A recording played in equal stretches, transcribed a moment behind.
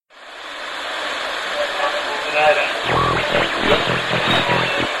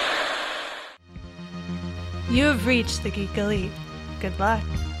You have reached the Geek Elite. Good luck.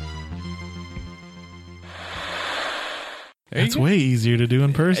 That's way easier to do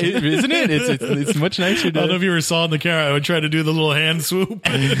in person, isn't it? It's much nicer. I don't know if you ever saw in the camera. I would try to do the little hand swoop.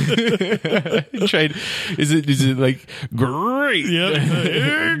 Is it like great?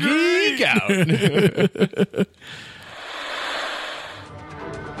 Yep. Geek out.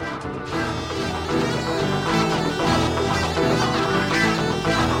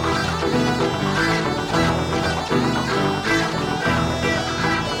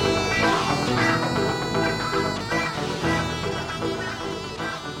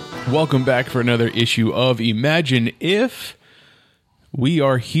 Welcome back for another issue of Imagine If. We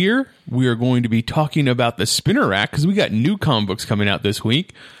are here. We are going to be talking about the Spinner Rack because we got new comic books coming out this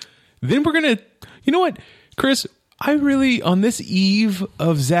week. Then we're going to, you know what, Chris, I really, on this eve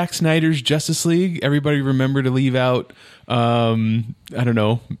of Zack Snyder's Justice League, everybody remember to leave out, I don't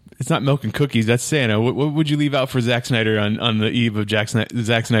know, it's not milk and cookies, that's Santa. What would you leave out for Zack Snyder on the eve of Zack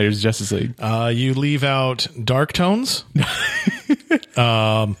Snyder's Justice League? You leave out dark tones.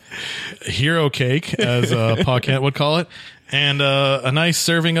 Hero cake, as Paquette would call it, and a nice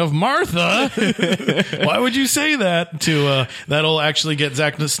serving of Martha. Why would you say that? That'll actually get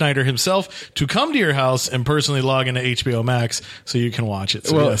Zack Snyder himself to come to your house and personally log into HBO Max so you can watch it.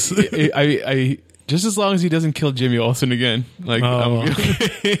 So well, yes. I just as long as he doesn't kill Jimmy Olsen again. Like, now,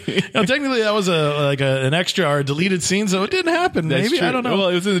 technically, that was an extra or a deleted scene, so it didn't happen. Maybe true. I don't know. Well,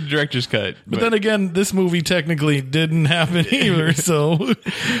 it was in the director's cut. But then again, this movie technically didn't happen either. So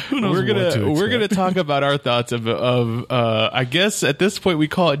who knows? We're gonna talk about our thoughts of I guess at this point we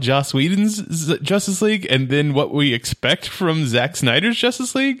call it Joss Whedon's Justice League, and then what we expect from Zack Snyder's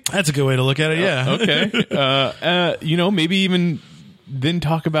Justice League. That's a good way to look at it. Yeah. Okay. Maybe even then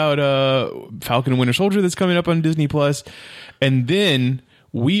talk about Falcon and Winter Soldier that's coming up on Disney Plus, and then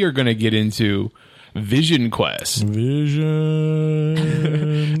we are going to get into Vision Quest.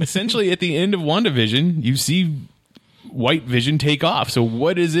 Essentially, at the end of WandaVision, you see White Vision take off. So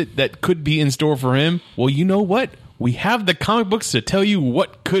what is it that could be in store for him? Well, you know what? We have the comic books to tell you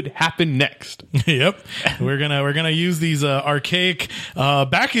what could happen next. Yep, we're gonna use these archaic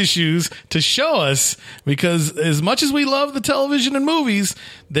back issues to show us, because as much as we love the television and movies,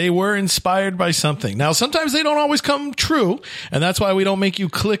 they were inspired by something. Now, sometimes they don't always come true, and that's why we don't make you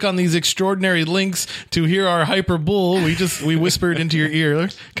click on these extraordinary links to hear our hyper bull. We whisper it into your ear,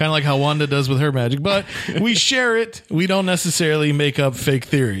 kind of like how Wanda does with her magic. But we share it. We don't necessarily make up fake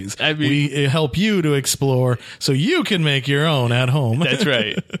theories. We help you to explore, so you can make your own at home. That's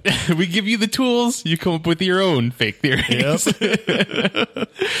right. We give you the tools. You come up with your own fake theories. Yep.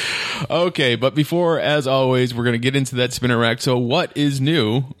 Okay, but before, as always, we're going to get into that Spinner Rack. So what is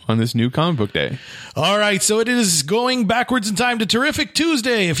new on this new comic book day? All right, so it is going backwards in time to Terrific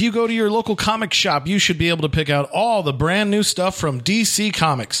Tuesday. If you go to your local comic shop, you should be able to pick out all the brand new stuff from DC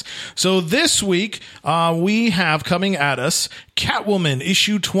Comics. So this week, we have coming at us Catwoman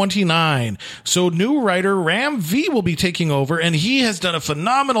issue 29. So new writer Ram V will be taking over, and he has done a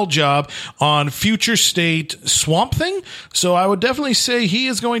phenomenal job on Future State Swamp Thing. So I would definitely say he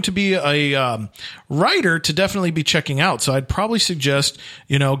is going to be a writer to definitely be checking out. So I'd probably suggest,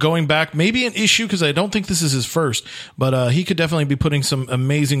 going back maybe an issue, because I don't think this is his first, but he could definitely be putting some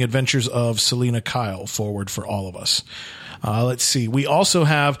amazing adventures of Selena Kyle forward for all of us. Let's see. We also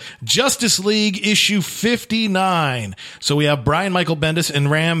have Justice League issue 59. So we have Brian Michael Bendis and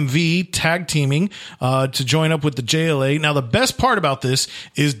Ram V tag teaming to join up with the JLA. Now, the best part about this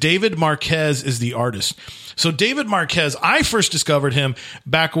is David Marquez is the artist. So David Marquez, I first discovered him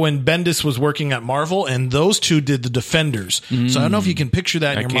back when Bendis was working at Marvel, and those two did the Defenders. So I don't know if you can picture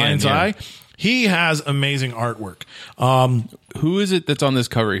that in your mind's eye. He has amazing artwork. Who is it that's on this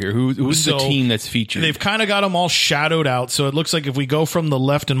cover here? Who's the team that's featured? They've kind of got them all shadowed out. So it looks like if we go from the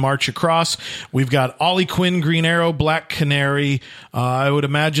left and march across, we've got Ollie Quinn, Green Arrow, Black Canary. I would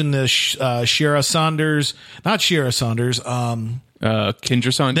imagine the Shiera Saunders, not Shiera Saunders.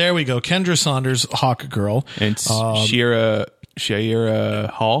 Kendra Saunders. There we go. Kendra Saunders, Hawk Girl. And Shiera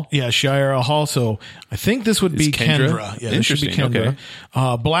Hall? Yeah, Shiera Hall. So I think this would be Kendra. Yeah, this should be Kendra.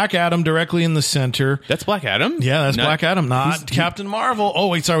 Okay. Black Adam directly in the center. That's Black Adam? Yeah, that's Black Adam, not Captain Marvel. Oh,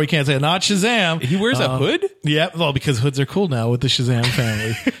 wait, sorry, we can't say it. Not Shazam. He wears a hood? Yeah, well, because hoods are cool now with the Shazam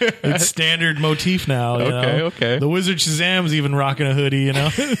family. It's standard motif now. Okay. The Wizard Shazam's even rocking a hoodie,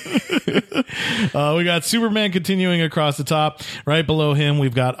 We got Superman continuing across the top. Right below him,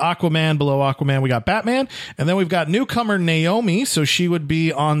 we've got Aquaman. Below Aquaman, we got Batman. And then we've got newcomer Naomi. So she would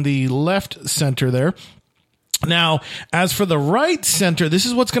be on the left center there. Now, as for the right center, this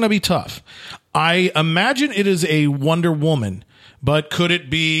is what's going to be tough. I imagine it is a Wonder Woman, but could it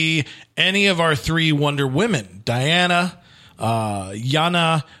be any of our 3 Wonder Women? Diana,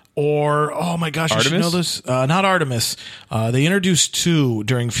 Yana, or, oh my gosh, Artemis? you should know this. Not Artemis. They introduced 2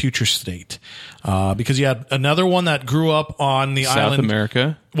 during Future State. Because you had another one that grew up on the South island.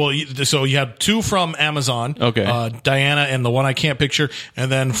 America. Well, so you had 2 from Amazon. Okay. Diana and the one I can't picture.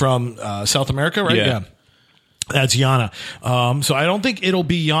 And then from South America, right? Yeah. That's Yana. So I don't think it'll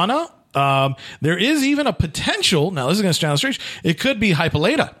be Yana. There is even a potential. Now, this is going to sound strange. It could be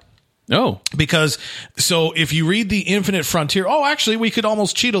Hippolyta. Oh, Because, so if you read the Infinite Frontier, actually, we could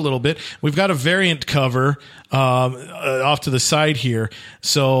almost cheat a little bit. We've got a variant cover off to the side here.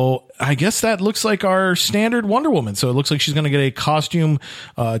 So I guess that looks like our standard Wonder Woman. So it looks like she's going to get a costume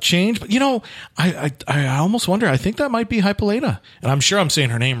change. But, I almost wonder. I think that might be Hippolyta. And I'm sure I'm saying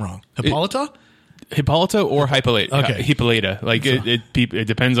her name wrong. Hippolyta? Hippolyta or Hippolyta? Okay. Hippolyta. Like, it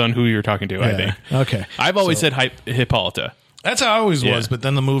depends on who you're talking to, I think. Okay. I've always said Hippolyta. That's how I always was, but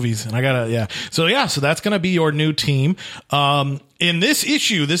then the movies, and I gotta, So that's gonna be your new team. In this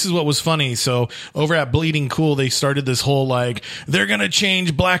issue, this is what was funny. So over at Bleeding Cool, they started this whole they're gonna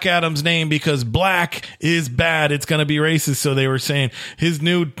change Black Adam's name because black is bad. It's gonna be racist. So they were saying his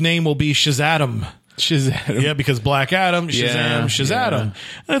new name will be Shazadam. Shazam. Yeah, because Black Adam, Shazam, Yeah, Shazadam. yeah.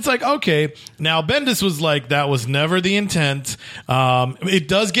 And it's like, okay. Now, Bendis was like, that was never the intent. It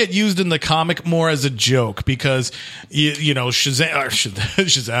does get used in the comic more as a joke because, Shazam,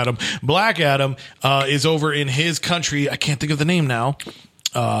 Black Adam is over in his country. I can't think of the name now.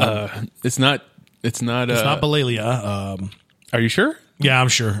 It's not It's not Belalia. Are you sure? Yeah, I'm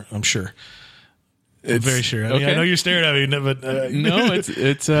sure. I'm very sure. I mean, okay. I know you're staring at me, but No,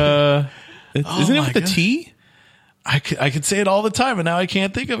 isn't it my with a God. T? I could say it all the time, and now I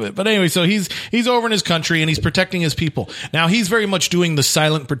can't think of it. But anyway, so he's over in his country, and he's protecting his people. Now, he's very much doing the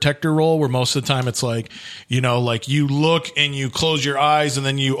silent protector role, where most of the time it's like you look and you close your eyes, and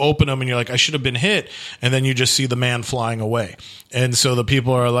then you open them, and you're like, I should have been hit. And then you just see the man flying away. And so the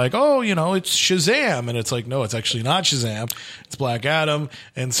people are like, oh, it's Shazam. And it's like, no, it's actually not Shazam. It's Black Adam.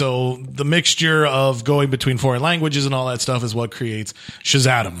 And so the mixture of going between foreign languages and all that stuff is what creates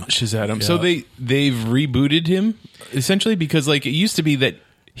Shazam. Shazam. So they've rebooted him essentially because it used to be that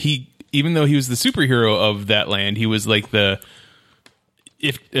even though he was the superhero of that land, he was like the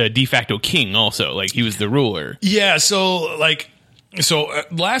de facto king also. Like he was the ruler. Yeah. So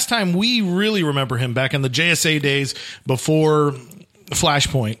last time we really remember him back in the JSA days before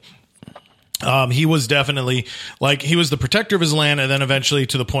Flashpoint. He was definitely he was the protector of his land, and then eventually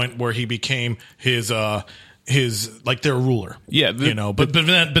to the point where he became his their ruler. Yeah, but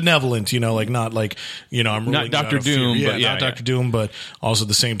benevolent. I'm ruling not Dr. Doom. Yeah, but not Dr. Doom, but also at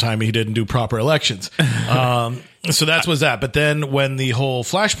the same time he didn't do proper elections. So that was that. But then when the whole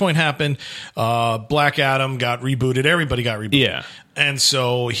Flashpoint happened, Black Adam got rebooted. Everybody got rebooted. Yeah. And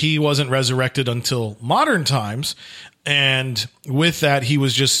so he wasn't resurrected until modern times. And with that, he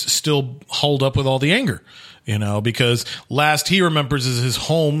was just still holed up with all the anger, because last he remembers is his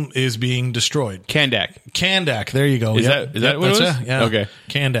home is being destroyed. Kandak. There you go. Is that what it was? Yeah. Okay.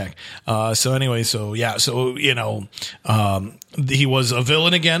 Kandak. He was a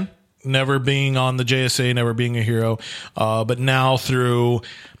villain again, never being on the JSA, never being a hero. But now through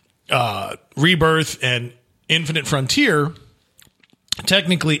Rebirth and Infinite Frontier,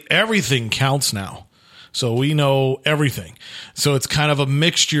 technically everything counts now. So we know everything. So it's kind of a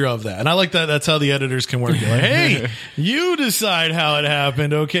mixture of that. And I like that. That's how the editors can work. They're like, hey, you decide how it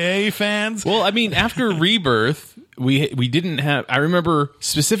happened, okay, fans? Well, I mean, after Rebirth, we didn't have. I remember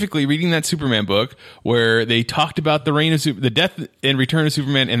specifically reading that Superman book where they talked about the death and return of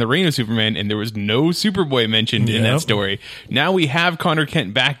Superman and the reign of Superman, and there was no Superboy mentioned in that story. Now we have Connor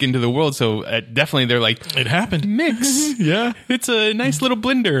Kent back into the world, so definitely they're like, it happened. Mix, yeah, it's a nice little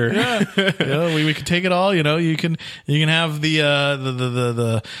blender. Yeah, we could take it all. You can have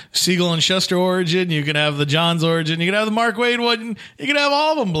the Siegel and Shuster origin. You can have the Johns origin. You can have the Mark Waid one. You can have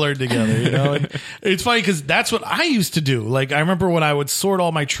all of them blurred together. And it's funny because that's what I used to do. I remember when I would sort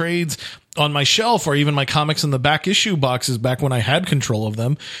all my trades on my shelf or even my comics in the back issue boxes back when I had control of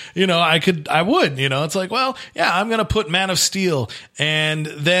them, I would, it's like, well, yeah, I'm going to put Man of Steel. And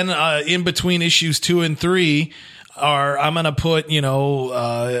then, in between issues 2 and 3, or I'm going to put,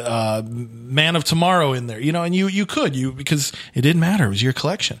 Man of Tomorrow in there, and you could because it didn't matter. It was your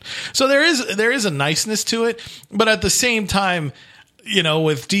collection. So there is a niceness to it, but at the same time,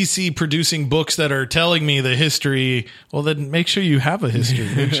 with DC producing books that are telling me the history, well, then make sure you have a history.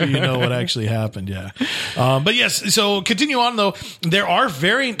 Make sure you know what actually happened. Yeah. But yes, so continue on though. There are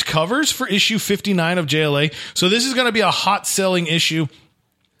variant covers for issue 59 of JLA. So this is going to be a hot selling issue.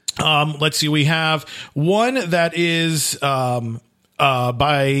 Let's see. We have one that is,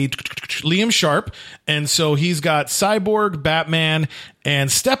 by Liam Sharp. And so he's got Cyborg, Batman,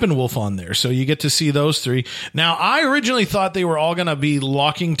 and Steppenwolf on there. So you get to see those three. Now, I originally thought they were all going to be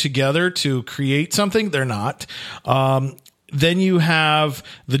locking together to create something. They're not. Then you have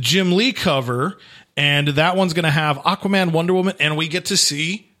the Jim Lee cover, and that one's going to have Aquaman, Wonder Woman, and we get to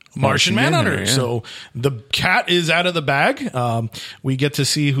see Martian Manhunter. Yeah. So the cat is out of the bag. We get to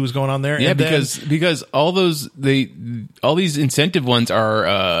see who's going on there. Yeah, and because all these incentive ones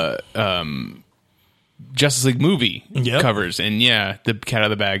are Justice League movie covers, and the cat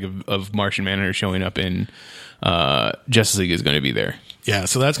out of the bag of Martian Manhunter showing up in Justice League is going to be there. Yeah,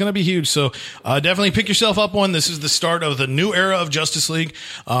 so that's going to be huge. So definitely pick yourself up one. This is the start of the new era of Justice League.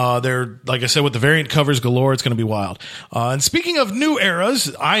 They're, like I said, with the variant covers galore, it's going to be wild. And speaking of new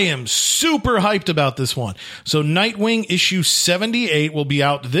eras, I am super hyped about this one. So Nightwing issue 78 will be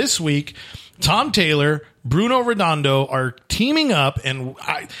out this week. Tom Taylor, Bruno Redondo are teaming up, and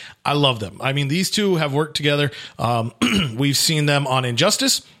I love them. I mean, these two have worked together. We've seen them on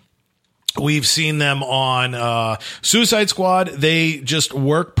Injustice. We've seen them on Suicide Squad. They just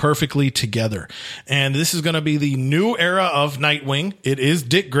work perfectly together. And this is going to be the new era of Nightwing. It is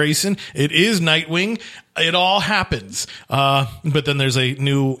Dick Grayson. It is Nightwing. It all happens. But then there's a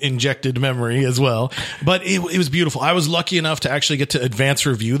new injected memory as well. But it was beautiful. I was lucky enough to actually get to advance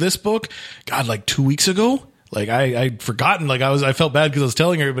review this book, like 2 weeks ago. Like I'd forgotten, I felt bad because I was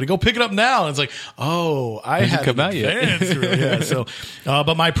telling everybody, go pick it up now. And it's like, oh, I haven't advanced. Yeah. So,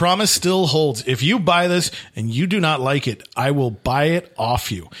 but my promise still holds. If you buy this and you do not like it, I will buy it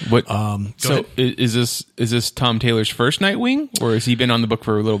off you. What? So is this Tom Taylor's first Nightwing, or has he been on the book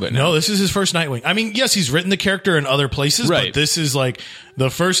for a little bit now? No, this is his first Nightwing. I mean, yes, he's written the character in other places, right, but this is like the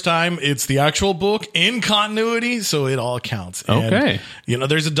first time it's the actual book in continuity. So it all counts. Okay. And,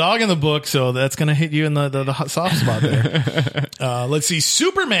 there's a dog in the book, so that's going to hit you in the soft spot there. Let's see.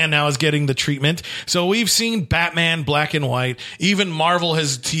 Superman now is getting the treatment. So we've seen Batman black and white. Even Marvel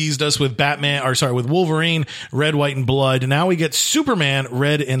has teased us with with Wolverine red, white, and blood. Now we get Superman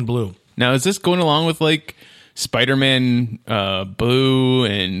red and blue. Now is this going along with like Spider-Man blue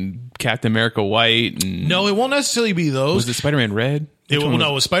and Captain America white? And no, it won't necessarily be those. Was it Spider-Man red? It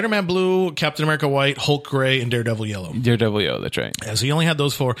was Spider-Man blue, Captain America white, Hulk gray, and Daredevil yellow. Daredevil yellow, that's right. Yeah, so you only had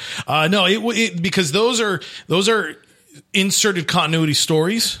those four. Because those are inserted continuity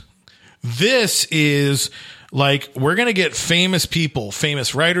stories. This is like, we're going to get famous people,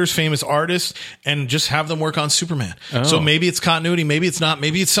 famous writers, famous artists, and just have them work on Superman. Oh. So maybe it's continuity, maybe it's not,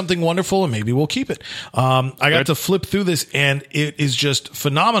 maybe it's something wonderful, and maybe we'll keep it. I got to flip through this, and it is just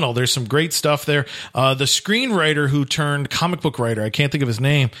phenomenal. There's some great stuff there. The screenwriter who turned comic book writer, I can't think of his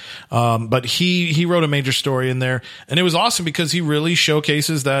name, but he wrote a major story in there, and it was awesome because he really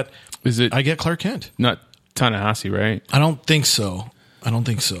showcases that I get Clark Kent. Not Ta-Nehisi, right? I don't think so.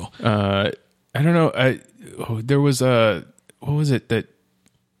 I don't know. There was what was it that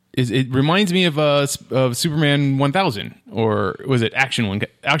it reminds me of Superman 1000, or was it Action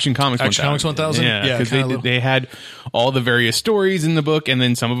Comics 1000? Yeah, because they had all the various stories in the book, and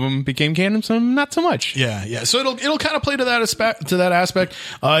then some of them became canon, some not so much. Yeah. So it'll kind of play to that aspect.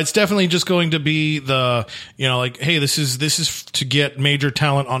 It's definitely just going to be the hey, this is to get major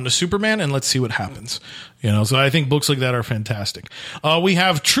talent onto Superman, and let's see what happens. So I think books like that are fantastic. We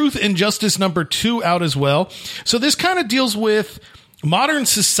have Truth and Justice #2 out as well. So this kind of deals with modern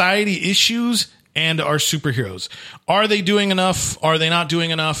society issues and our superheroes. Are they doing enough? Are they not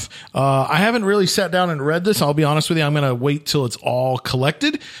doing enough? I haven't really sat down and read this. I'll be honest with you. I'm going to wait till it's all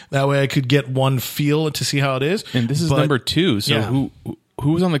collected. That way I could get one feel to see how it is. And this is #2. So yeah.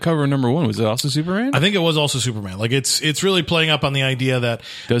 Who was on the cover of #1? Was it also Superman? I think it was also Superman. Like it's really playing up on the idea that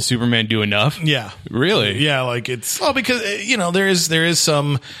does Superman do enough? Yeah, really. Yeah, like because there is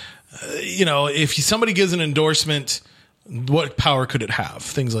some if somebody gives an endorsement, what power could it have?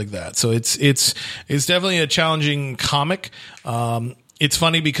 Things like that. So it's definitely a challenging comic. It's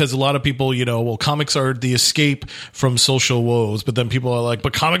funny because a lot of people, comics are the escape from social woes, but then people are like,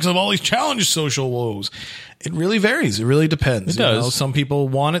 but comics have always challenged social woes. It really varies. It really depends. It does. Some people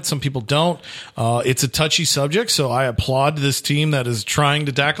want it. Some people don't. It's a touchy subject, so I applaud this team that is trying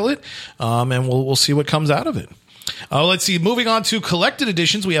to tackle it. And we'll see what comes out of it. Let's see. Moving on to collected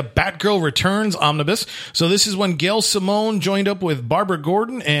editions, we have Batgirl Returns Omnibus. So this is when Gail Simone joined up with Barbara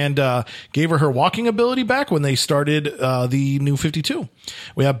Gordon and gave her walking ability back when they started the New 52.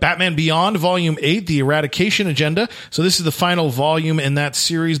 We have Batman Beyond Volume 8, The Eradication Agenda. So this is the final volume in that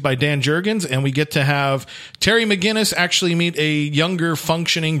series by Dan Jurgens, and we get to have Terry McGinnis actually meet a younger,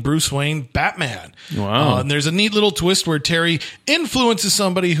 functioning Bruce Wayne Batman. Wow. And there's a neat little twist where Terry influences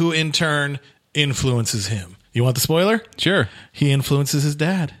somebody who in turn influences him. You want the spoiler? Sure. He influences his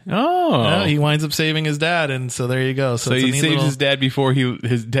dad. Oh. Yeah, he winds up saving his dad, and so there you go. So it's a he neat saves little- his dad before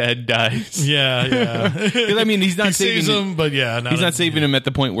his dad dies. Yeah. 'Cause, I mean, he's not he saving saves him, but yeah, He's not saving him at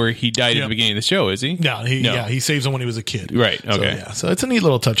the point where he died at Yeah. the beginning of the show, is he? No, he saves him when he was a kid. Right, So, okay. yeah, so it's a neat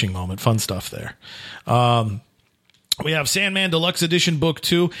little touching moment. Fun stuff there. We have Sandman Deluxe Edition Book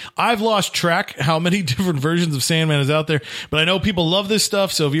 2. I've lost track how many different versions of Sandman is out there, but I know people love this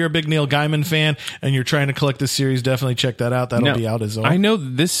stuff, so if you're a big Neil Gaiman fan and you're trying to collect this series, definitely check that out. That'll Now, be out as well. I know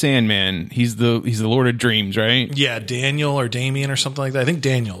this Sandman, he's the Lord of Dreams, right? Yeah, Daniel or Damien or something like that. I think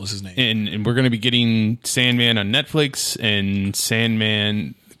Daniel is his name. And we're going to be getting Sandman on Netflix, and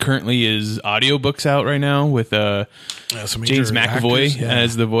Sandman currently is audiobooks out right now with Some major James McAvoy actors, yeah.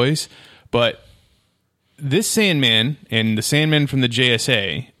 as the voice. But this Sandman and the Sandman from the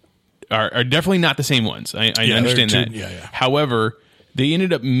JSA are definitely not the same ones. I Yeah, understand they're that. two- yeah. However, they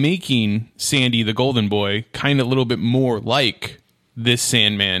ended up making Sandy the Golden Boy kind of a little bit more like this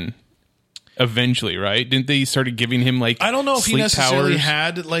Sandman eventually, right? Didn't they started giving him like I don't know if he sleep necessarily powers?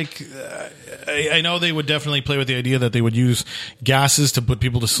 had like. I know they would definitely play with the idea that they would use gases to put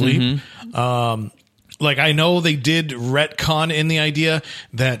people to sleep. Like I know they did retcon in the idea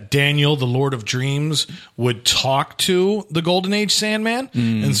that Daniel, the Lord of Dreams, would talk to the Golden Age Sandman,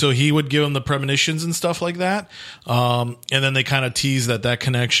 and so he would give him the premonitions and stuff like that. And then they kind of teased that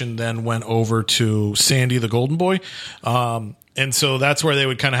connection then went over to Sandy, the Golden Boy. And so that's where they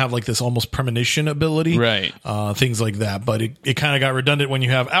would kind of have like this almost premonition ability. Right. Things like that. But it kind of got redundant when you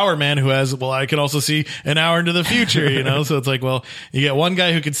have Our Man who has, well, I can also see an hour into the future, you know? So it's like, well, you get one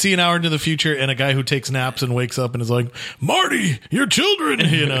guy who can see an hour into the future and a guy who takes naps and wakes up and is like, Marty, your children,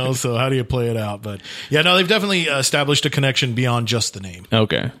 you know? So how do you play it out? But yeah, no, they've definitely established a connection beyond just the name.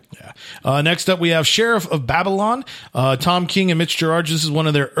 Okay. Yeah. Next up, we have Sheriff of Babylon. Tom King and Mitch Gerard. This is one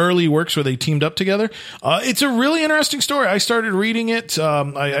of their early works where they teamed up together. It's a really interesting story. I started reading it.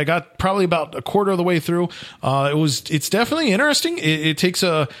 I got probably about a quarter of the way through. It's definitely interesting. It takes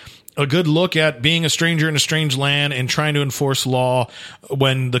a good look at being a stranger in a strange land and trying to enforce law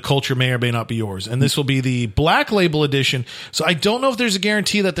when the culture may or may not be yours. And this will be the Black Label edition. So I don't know if there's a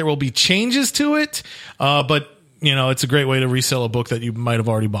guarantee that there will be changes to it, but you know, it's a great way to resell a book that you might have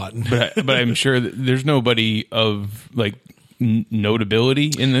already bought. But I'm sure that there's nobody of like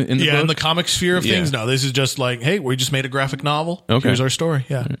notability in the Yeah, book? in the comic sphere of things. No, this is just like, hey, we just made a graphic novel. Okay. Here's our story.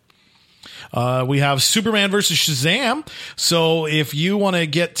 Yeah. We have Superman versus Shazam. So if you want to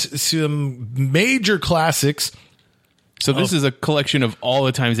get some major classics, So this is a collection of all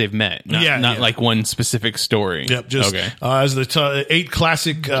the times they've met, not like one specific story. Yep, just okay. As the 8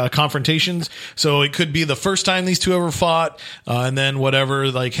 classic confrontations. So it could be the first time these two ever fought, and then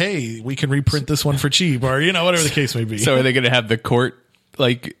whatever, like, hey, we can reprint this one for cheap, or you know, whatever the case may be. So are they going to have the court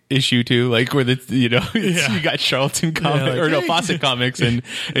like issue too, like where the you Yeah. got Charlton Comics like, or no hey. Fawcett Comics and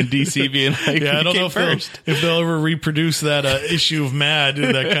DC being like, yeah, I don't "We know came if they'll ever reproduce that issue of Mad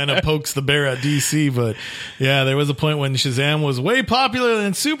that kind of pokes the bear at DC. But yeah, there was a point when Shazam was way popular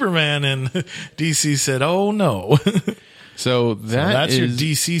than Superman, and DC said, "Oh no." So That's your is-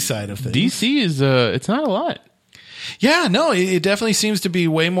 DC side of things. DC is it's not a lot. Yeah, no, it definitely seems to be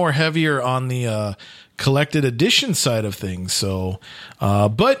way more heavier on the collected edition side of things. So,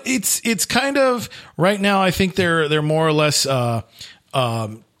 but it's kind of right now. I think they're more or less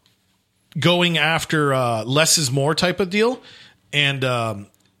going after less is more type of deal, and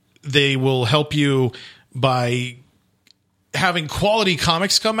they will help you by having quality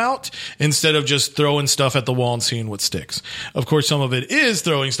comics come out instead of just throwing stuff at the wall and seeing what sticks. Of course, some of it is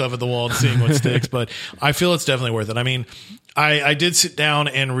throwing stuff at the wall and seeing what sticks, but I feel it's definitely worth it. I mean, I did sit down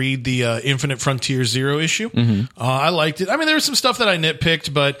and read the Infinite Frontier Zero issue. I liked it. I mean, there was some stuff that I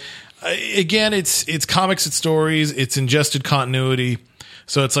nitpicked, but again, it's comics, it's stories, it's ingested continuity.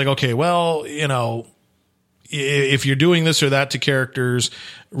 So it's like, okay, well, you know, if you're doing this or that to characters,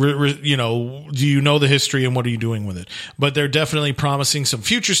 you know, do you know the history and what are you doing with it? But they're definitely promising some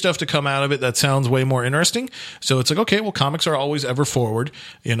future stuff to come out of it that sounds way more interesting. So it's like, okay, well, comics are always ever forward,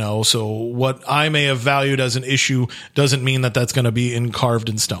 you know, so what I may have valued as an issue doesn't mean that that's going to be carved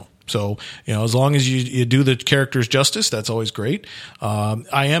in stone. So, as long as you do the characters justice, that's always great.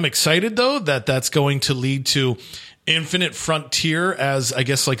 I am excited though that that's going to lead to Infinite Frontier as, I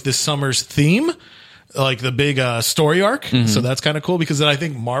guess, like this summer's theme, like the big story arc. So that's kind of cool because then I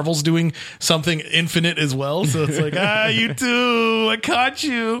think Marvel's doing something infinite as well. So it's like, you too, I caught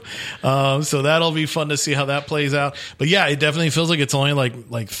you. So that'll be fun to see how that plays out. But yeah, it definitely feels like it's only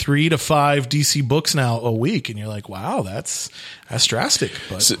like 3 to 5 DC books now a week. And you're like, wow, that's drastic,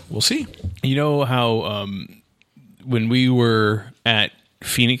 but we'll see. You know how, when we were at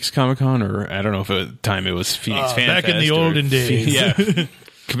Phoenix Comic-Con, or I don't know if at the time it was Phoenix Fan back in Fest the olden days. Yeah.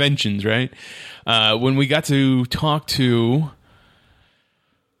 Conventions, right? When we got to talk to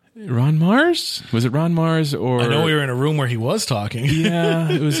Ron Mars, was it Ron Mars or I know we were in a room where he was talking.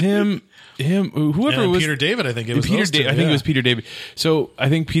 Yeah, it was him, whoever it was. Peter David, I think it was. I think it was Peter David. So I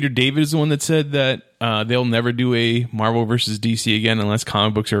think Peter David is the one that said that they'll never do a Marvel versus DC again unless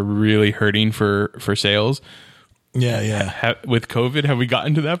comic books are really hurting for sales. Yeah. With COVID, have we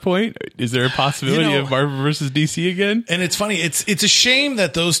gotten to that point? Is there a possibility of Marvel versus DC again? And it's funny. It's a shame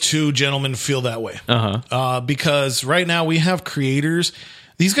that those two gentlemen feel that way. Because right now we have creators.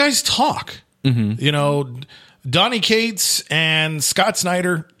 These guys talk. Donny Cates and Scott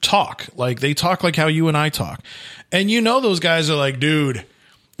Snyder talk. Like they talk like how you and I talk. And those guys are like, dude,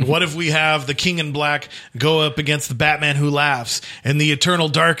 what if we have the King in Black go up against the Batman Who Laughs and the Eternal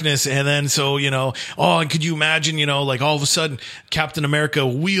Darkness? And then and could you imagine, like all of a sudden Captain America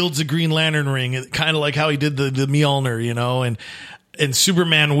wields a Green Lantern ring, kind of like how he did the Mjolnir, and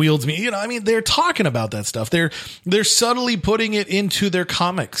Superman wields me. They're talking about that stuff. They're subtly putting it into their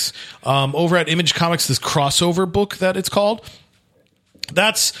comics. Over at Image Comics, this crossover book that it's called.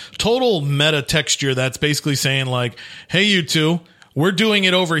 That's total meta texture. That's basically saying like, hey, you two, we're doing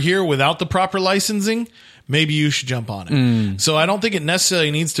it over here without the proper licensing. Maybe you should jump on it. So I don't think it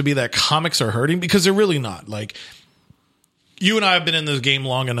necessarily needs to be that comics are hurting because they're really not. Like you and I have been in this game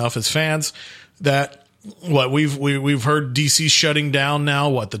long enough as fans that we've heard DC shutting down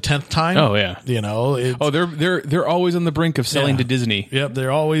now. The 10th time? Oh yeah. They're always on the brink of selling to Disney. Yep,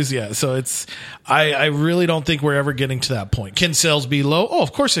 they're always So it's I really don't think we're ever getting to that point. Can sales be low? Oh,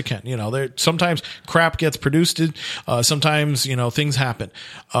 of course it can. Sometimes crap gets produced. Sometimes things happen.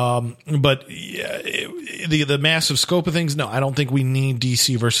 But the massive scope of things. No, I don't think we need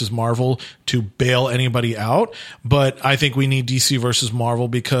DC versus Marvel to bail anybody out. But I think we need DC versus Marvel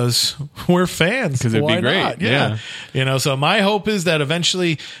because we're fans. Because it'd be great. Not? Yeah. So my hope is that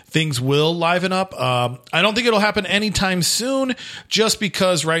eventually things will liven up. I don't think it'll happen anytime soon just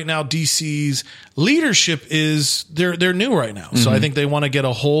because right now DC's leadership is they're new right now. So I think they want to get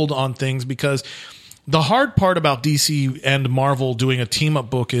a hold on things because the hard part about DC and Marvel doing a team up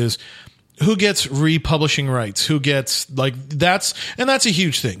book is who gets republishing rights, who gets that's a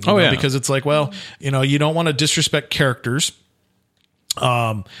huge thing. Because it's like, you don't want to disrespect characters.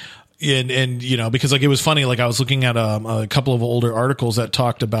 Because it was funny, I was looking at a couple of older articles that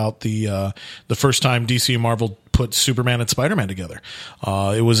talked about the first time DC and Marvel put Superman and Spider-Man together.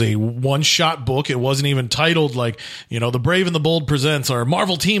 It was a one-shot book. It wasn't even titled The Brave and the Bold presents or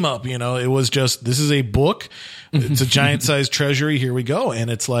Marvel Team Up. It was just, this is a book. It's a giant-sized treasury. Here we go. And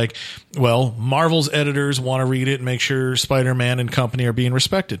it's like, Marvel's editors want to read it and make sure Spider-Man and company are being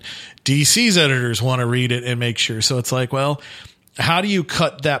respected. DC's editors want to read it and make sure. So it's like, how do you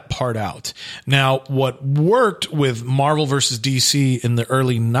cut that part out? Now, what worked with Marvel versus DC in the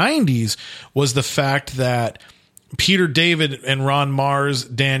early 90s was the fact that Peter David and Ron Mars,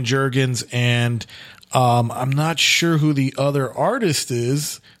 Dan Jurgens, and I'm not sure who the other artist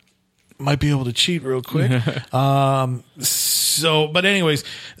is. Might be able to cheat real quick. But anyways,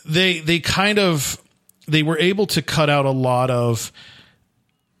 they were able to cut out a lot of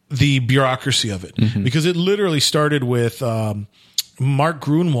the bureaucracy of it because it literally started with Mark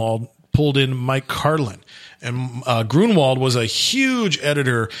Gruenwald pulled in Mike Carlin. And Gruenwald was a huge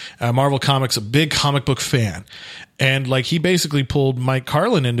editor at Marvel Comics, a big comic book fan. And he basically pulled Mike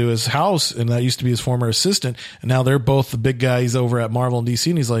Carlin into his house, and that used to be his former assistant. And now they're both the big guys over at Marvel and DC.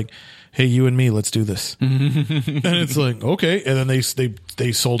 And he's like, hey, you and me, let's do this. And it's like, okay. And then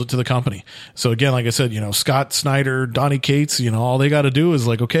they sold it to the company. So again, like I said, Scott Snyder, Donny Cates, all they got to do is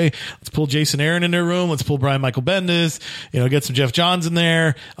okay, let's pull Jason Aaron in their room. Let's pull Brian Michael Bendis, get some Jeff Johns in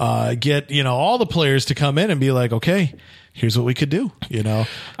there, get, all the players to come in and be like, okay, here's what we could do,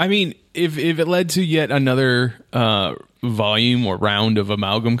 I mean, if it led to yet another volume or round of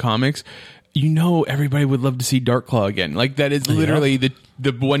Amalgam Comics, everybody would love to see Darkclaw again. That is literally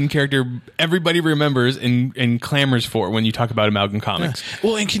the one character everybody remembers and clamors for when you talk about Amalgam Comics. Yeah.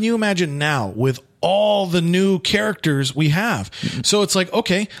 Well, and can you imagine now with all the new characters we have. So it's like,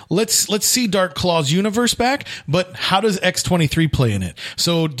 okay, let's see Dark Claw's universe back, but how does X-23 play in it?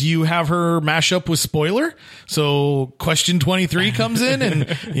 So do you have her mash up with Spoiler? So question 23 comes in and,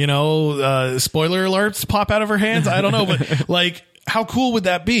 spoiler alerts pop out of her hands. I don't know, but like, how cool would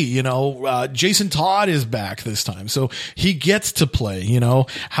that be? Jason Todd is back this time, so he gets to play.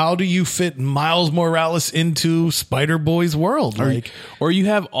 How do you fit Miles Morales into Spider-Boy's world? Or you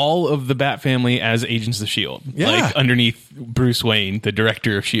have all of the Bat family as agents of S.H.I.E.L.D. Yeah. Like underneath Bruce Wayne, the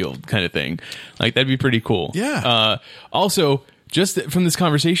director of S.H.I.E.L.D. kind of thing. Like that'd be pretty cool. Yeah. Also, just from this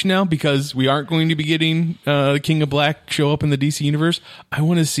conversation now, because we aren't going to be getting King of Black show up in the DC universe, I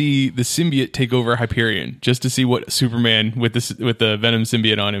want to see the symbiote take over Hyperion, just to see what Superman with the Venom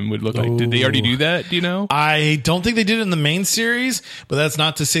symbiote on him would look like. Did they already do that? Do you know? I don't think they did it in the main series, but that's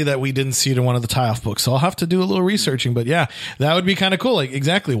not to say that we didn't see it in one of the tie-off books. So I'll have to do a little researching. But yeah, that would be kind of cool. Like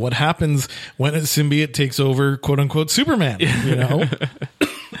exactly what happens when a symbiote takes over, quote unquote, Superman.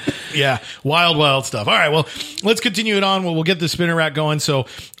 Yeah, wild stuff. All right, well, let's continue it on. We'll get the spinner rack going. So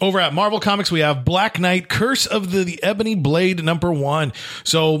over at Marvel Comics, we have Black Knight, Curse of the Ebony Blade #1.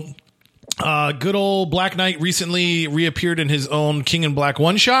 So good old Black Knight recently reappeared in his own King in Black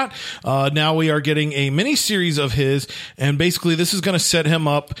one-shot. Now we are getting a mini-series of his, and basically this is going to set him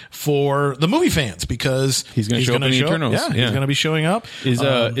up for the movie fans because he's going to show up in the Eternals. Yeah, he's going to be showing up. Is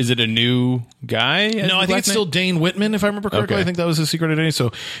it a new guy? No, I think it's still Dane Whitman, if I remember correctly. Okay. I think that was his secret identity.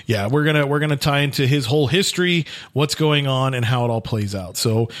 So yeah, we're gonna tie into his whole history, what's going on, and how it all plays out.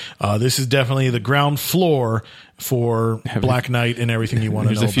 So this is definitely the ground floor for Black Knight and everything you want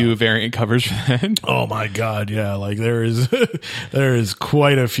to know. There's a few variant covers for that. Oh my God. Yeah. Like there is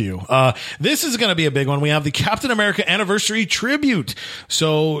quite a few. This is going to be a big one. We have the Captain America anniversary tribute.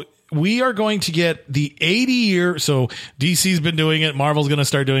 So we are going to get the 80-year. So DC's been doing it. Marvel's going to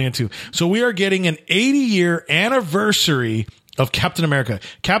start doing it too. So we are getting an 80-year anniversary of Captain America.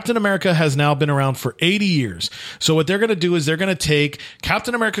 Captain America has now been around for 80 years. So what they're going to do is they're going to take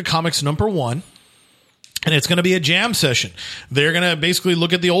Captain America Comics #1, and it's going to be a jam session. They're going to basically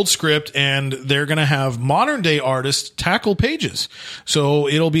look at the old script and they're going to have modern day artists tackle pages. So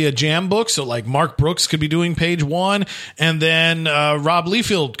it'll be a jam book. So like Mark Brooks could be doing page 1 and then Rob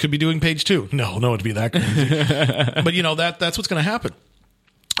Liefeld could be doing page 2. No, it'd be that crazy. But that's what's going to happen.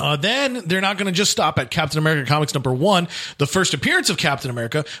 Then they're not going to just stop at Captain America Comics #1, the first appearance of Captain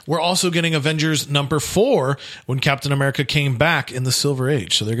America. We're also getting Avengers #4 when Captain America came back in the Silver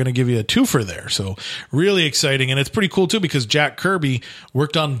Age. So they're going to give you a twofer there. So really exciting. And it's pretty cool too because Jack Kirby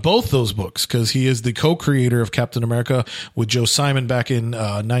worked on both those books because he is the co-creator of Captain America with Joe Simon back in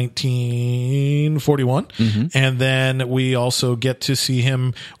 1941. Mm-hmm. And then we also get to see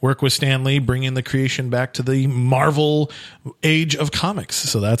him work with Stan Lee, bringing the creation back to the Marvel age of comics.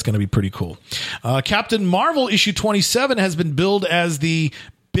 So that's going to be pretty cool. Captain Marvel issue 27 has been billed as the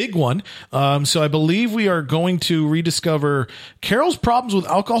big one. So I believe we are going to rediscover Carol's problems with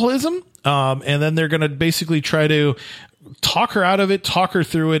alcoholism. And then they're going to basically try to talk her out of it, talk her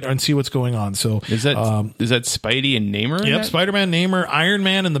through it, and see what's going on. So is that Spidey and Namor? Yep, Spider-Man, Namor, Iron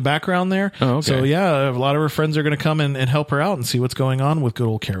Man in the background there. Oh, okay. So yeah, a lot of her friends are going to come and help her out and see what's going on with good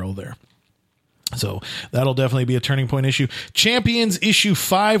old Carol there. So that'll definitely be a turning point issue. Champions issue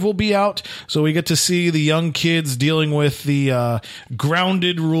 5 will be out. So we get to see the young kids dealing with the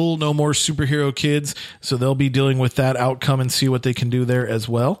grounded rule, no more superhero kids. So they'll be dealing with that outcome and see what they can do there as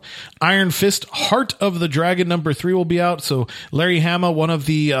well. Iron Fist, Heart of the Dragon #3 will be out. So Larry Hama, one of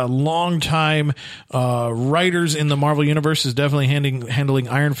the longtime writers in the Marvel Universe, is definitely handling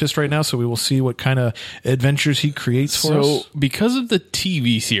Iron Fist right now. So we will see what kind of adventures he creates for us. So because of the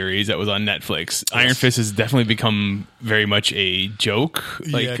TV series that was on Netflix, Iron Fist has definitely become very much a joke,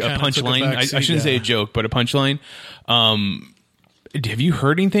 like a punchline. I shouldn't say a joke, but a punchline. Have you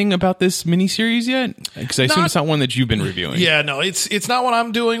heard anything about this miniseries yet? Because I assume it's not one that you've been reviewing. Yeah, no, it's not what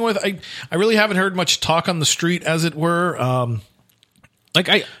I'm doing with. I really haven't heard much talk on the street, as it were. I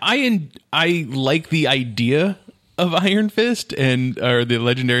like the idea of Iron Fist or the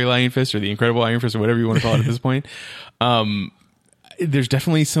legendary Iron Fist or the incredible Iron Fist or whatever you want to call it at this point. There's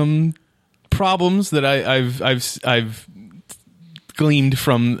definitely some problems that I've gleaned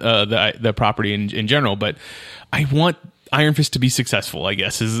from the property in general, but I want Iron Fist to be successful, I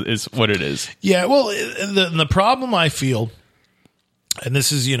guess, is what it is. Yeah, well, the problem I feel, and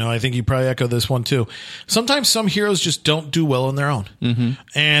this is, I think you probably echo this one too. Sometimes some heroes just don't do well on their own. Mm-hmm.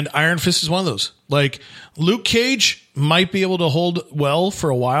 And Iron Fist is one of those. Like Luke Cage might be able to hold well for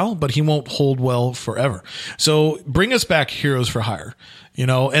a while, but he won't hold well forever. So bring us back Heroes for Hire,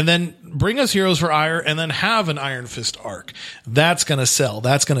 and then bring us Heroes for Hire and then have an Iron Fist arc. That's going to sell.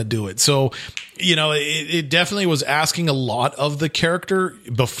 That's going to do it. So, it definitely was asking a lot of the character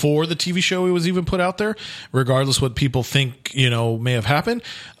before the TV show was even put out there, regardless what people think, may have happened.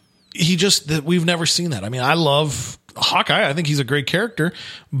 We've never seen that. I mean, I love Hawkeye. I think he's a great character,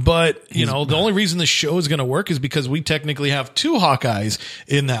 but the only reason the show is going to work is because we technically have 2 Hawkeyes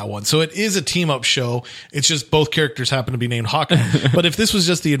in that one. So it is a team up show. It's just both characters happen to be named Hawkeye. But if this was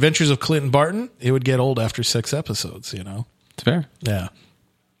just the Adventures of Clint and Barton, it would get old after 6 episodes, It's fair. Yeah.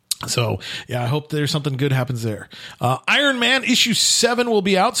 So, I hope there's something good happens there. Iron Man issue 7 will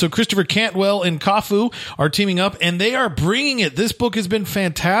be out. So Christopher Cantwell and Kafu are teaming up and they are bringing it. This book has been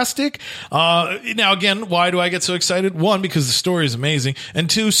fantastic. Now again, why do I get so excited? 1, because the story is amazing. And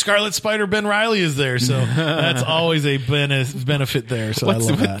 2, Scarlet Spider Ben Reilly is there. So that's always a benefit there. So I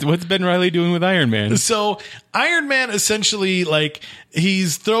love that. What's Ben Reilly doing with Iron Man? So Iron Man essentially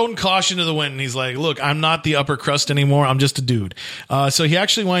he's thrown caution to the wind and he's like, look, I'm not the upper crust anymore. I'm just a dude. So he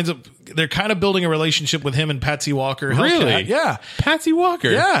actually winds up, they're kind of building a relationship with him and Patsy Walker. Really? Hellcat. Yeah. Patsy Walker.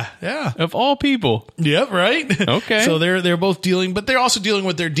 Yeah. Of all people. Yep. Right. Okay. So they're both dealing, but they're also dealing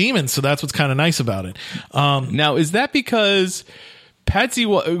with their demons. So that's what's kind of nice about it. Now, is that because Patsy,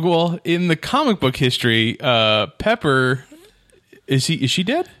 in the comic book history, Pepper, is she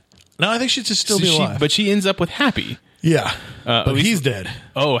dead? No, I think she's just still be alive. But she ends up with Happy. Yeah. But he's dead.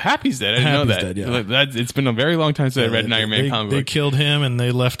 Oh, Happy's dead. I didn't know that. Dead, yeah. It's been a very long time since I read an Iron Man comic book. They killed him and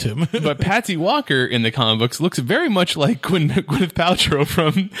they left him. But Patsy Walker in the comic books looks very much like Gwyneth Paltrow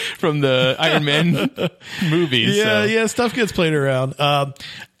from the Iron Man movies. Yeah, stuff gets played around.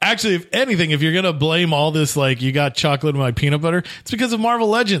 Actually, if anything, if you're going to blame all this, you got chocolate in my peanut butter, it's because of Marvel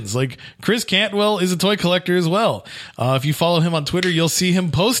Legends. Chris Cantwell is a toy collector as well. If you follow him on Twitter, you'll see him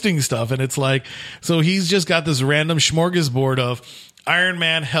posting stuff. And it's so he's just got this random smorgasbord of Iron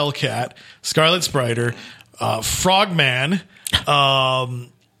Man, Hellcat, Scarlet Spider, Frogman, oh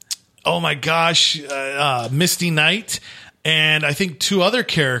my gosh, Misty Knight, and I think 2 other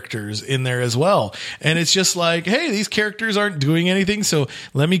characters in there as well. And it's just hey, these characters aren't doing anything, so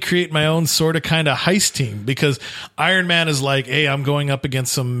let me create my own sort of kind of heist team, because Iron Man is hey, I'm going up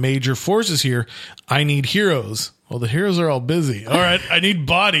against some major forces here. I need heroes. Well, the heroes are all busy. All right, I need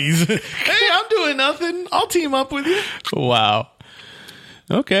bodies. Hey, I'm doing nothing. I'll team up with you. Wow.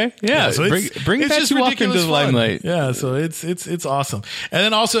 Okay, yeah. So bring Patsy Walker into the limelight. Yeah, so it's awesome. And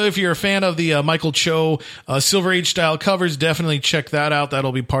then also, if you're a fan of the Michael Cho Silver Age style covers, definitely check that out.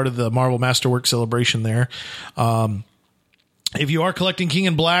 That'll be part of the Marvel Masterwork celebration there. If you are collecting King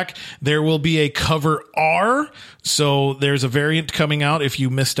in Black, there will be a cover R. So there's a variant coming out if you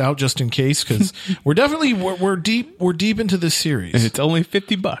missed out, just in case, because we're deep into this series. And it's only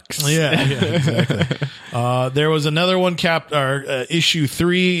 $50. Yeah, exactly. There was another one issue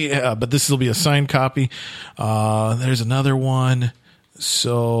 3, but this will be a signed copy. There's another one.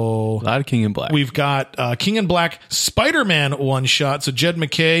 So a lot of King in Black. We've got King in Black Spider-Man one shot. So Jed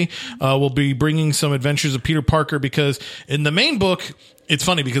MacKay will be bringing some adventures of Peter Parker, because in the main book, it's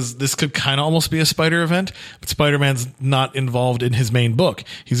funny because this could kind of almost be a Spider event, but Spider-Man's not involved in his main book.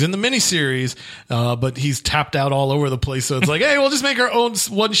 He's in the miniseries, but he's tapped out all over the place. So it's hey, we'll just make our own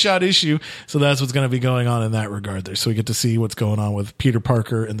one-shot issue. So that's what's going to be going on in that regard there. So we get to see what's going on with Peter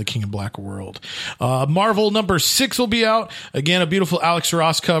Parker and the King in Black world. Marvel number 6 will be out. Again, a beautiful Alex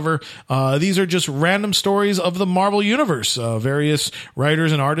Ross cover. These are just random stories of the Marvel universe. Various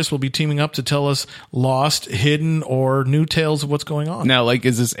writers and artists will be teaming up to tell us lost, hidden, or new tales of what's going on. Now,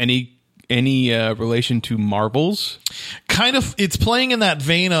 is this any relation to Marvels? Kind of. It's playing in that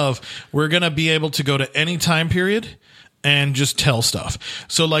vein of we're going to be able to go to any time period and just tell stuff.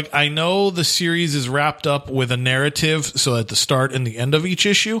 So I know the series is wrapped up with a narrative, so at the start and the end of each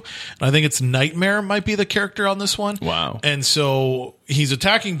issue. And I think it's Nightmare might be the character on this one. Wow. And so he's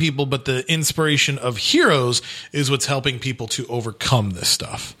attacking people, but the inspiration of heroes is what's helping people to overcome this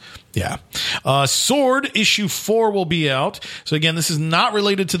stuff. Yeah. Sword issue 4 will be out. So again, this is not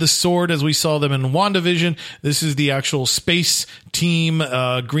related to the Sword as we saw them in WandaVision. This is the actual space team,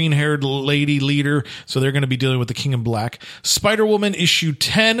 green-haired lady leader. So they're going to be dealing with the King in Black. Spider-Woman issue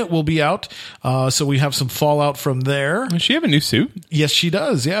 10 will be out. So we have some fallout from there. Does she have a new suit? Yes, she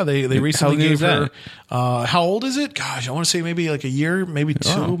does. Yeah, they recently gave her. That? How old is it? Gosh, I want to say maybe a year, maybe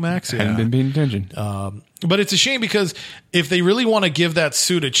 2 max. Yeah. Hadn't been paying attention. But it's a shame because if they really want to give that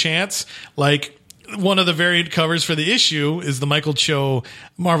suit a chance, one of the variant covers for the issue is the Michael Cho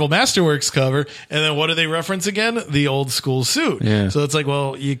Marvel Masterworks cover. And then what do they reference again? The old school suit. Yeah. So it's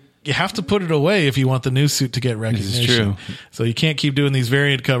well, you you have to put it away if you want the new suit to get recognition. This is true. So you can't keep doing these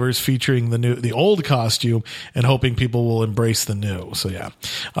variant covers featuring the old costume and hoping people will embrace the new. So yeah,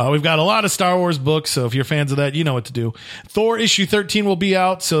 we've got a lot of Star Wars books. So if you're fans of that, you know what to do. Thor issue 13 will be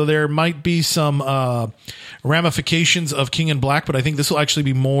out, so there might be some ramifications of King in Black, but I think this will actually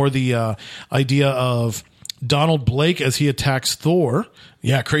be more the idea of Donald Blake as he attacks Thor.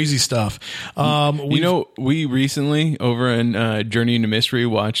 Yeah, crazy stuff. We recently over in Journey into Mystery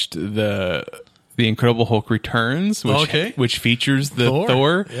watched the Incredible Hulk Returns, which features the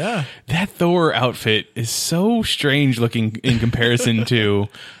Thor. Yeah, that Thor outfit is so strange looking in comparison to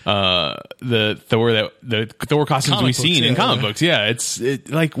the Thor costumes Comic we've seen books, in comic books. Yeah, it's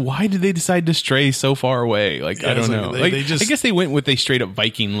like, why did they decide to stray so far away? Like, I don't know. I guess they went with a straight up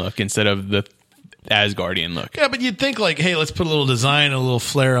Viking look instead of the Asgardian look. Yeah, but you'd think like, hey, let's put a little design, a little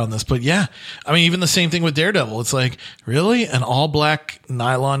flair on this. But yeah, I mean, even the same thing with Daredevil. It's like, really, an all black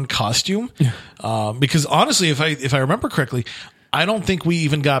nylon costume? Because honestly, if I remember correctly, I don't think we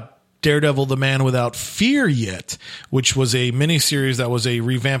even got Daredevil, the Man Without Fear yet, which was a miniseries that was a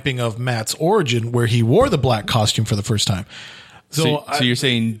revamping of Matt's origin, where he wore the black costume for the first time. So you're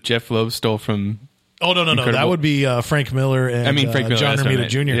saying Jeff Loeb stole from? Oh, no. That would be Frank Miller and Frank Miller, John Romita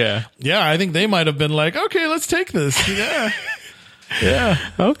Jr. Yeah, I think they might have been like, okay, let's take this. Yeah. Yeah.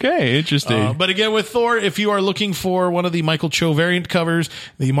 Okay, interesting. But again, with Thor, if you are looking for one of the Michael Cho variant covers,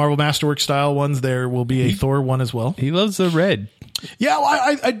 the Marvel Masterworks style ones, there will be a Thor one as well. He loves the red. Yeah,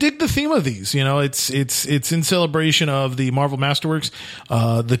 well, I dig the theme of these. You know, it's in celebration of the Marvel Masterworks.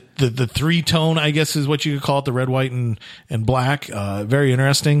 The three tone, I guess, is what you could call it: the red, white, and black. Very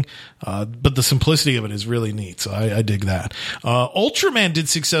interesting. But the simplicity of it is really neat. So I dig that. Ultraman did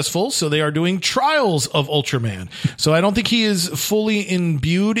successful, so they are doing Trials of Ultraman. So I don't think he is fully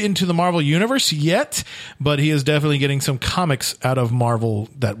imbued into the Marvel universe yet, but he is definitely getting some comics out of Marvel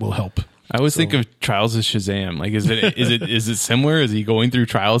that will help. I always think of Trials as Shazam. Like, is it similar? Is he going through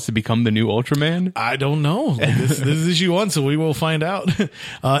trials to become the new Ultraman? I don't know. Like, this is issue 1, so we will find out.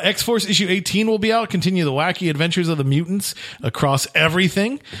 X-Force issue 18 will be out. Continue the wacky adventures of the mutants across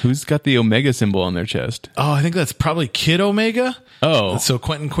everything. Who's got the Omega symbol on their chest? Oh, I think that's probably Kid Omega. Oh. So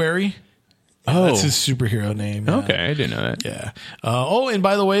Quentin Query. Oh, that's his superhero name. Okay, I didn't know that. Yeah. And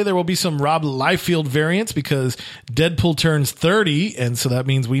by the way, there will be some Rob Liefeld variants because Deadpool turns 30, and so that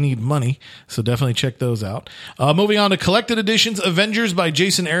means we need money. So definitely check those out. Moving on to collected editions, Avengers by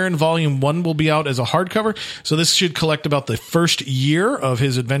Jason Aaron Volume 1 will be out as a hardcover. So this should collect about the first year of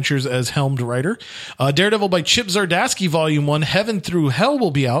his adventures as helmed writer. Daredevil by Chip Zdarsky Volume 1, Heaven Through Hell will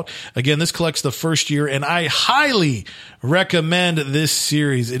be out. Again, this collects the first year, and I highly recommend this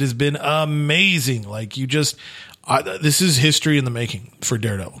series. It has been amazing. Like, you just, this is history in the making for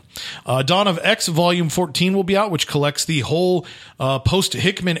Daredevil. Dawn of X Volume 14 will be out, which collects the whole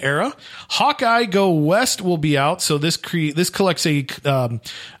post-Hickman era. Hawkeye Go West will be out. So this collects an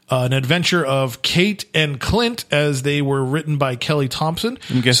adventure of Kate and Clint as they were written by Kelly Thompson.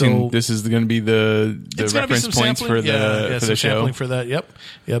 I'm guessing this is going to be the reference points for the show. Sampling for that.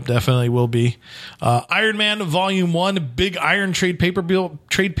 Yep, definitely will be. Iron Man Volume 1, Big Iron trade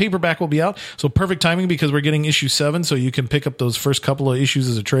paperback will be out. So perfect timing because we're getting issue 7, so you can pick up those first couple of issues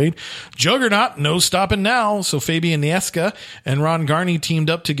as a trade. Juggernaut, no stopping now. So Fabian Niesca and Ron Garney teamed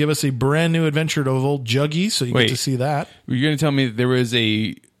up to give us a brand new adventure of old Juggy, so you get to see that. You're going to tell me there was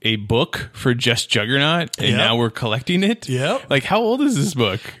a book for just Juggernaut, and now we're collecting it? Yep. Like, how old is this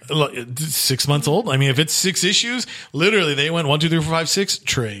book? 6 months old. I mean, if it's 6 issues, literally they went 1, 2, 3, 4, 5, 6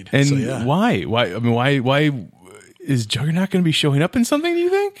 trade. And so, yeah. Why? I mean, why is Juggernaut going to be showing up in something, do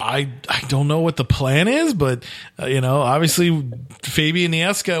you think? I don't know what the plan is, but obviously Fabian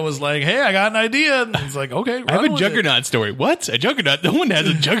Niesca was like, "Hey, I got an idea." And he's like, "Okay, I have a Juggernaut story." What? A Juggernaut? No one has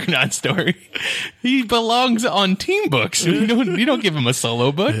a Juggernaut story. He belongs on team books. You don't give him a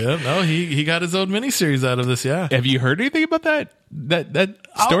solo book. Yeah, no, he got his own miniseries out of this. Yeah. Have you heard anything about that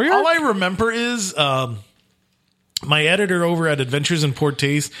story? All I remember is my editor over at Adventures in Poor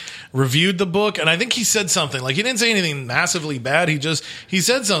Taste reviewed the book, and I think he said something. Like, he didn't say anything massively bad. He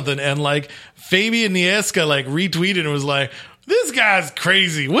said something, and like Fabian Niesca like retweeted and was like, "This guy's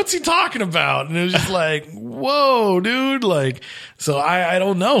crazy. What's he talking about?" And it was just like, whoa, dude. Like, so I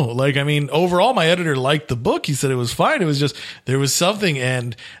don't know. Like, I mean, overall, my editor liked the book. He said it was fine. It was just, there was something,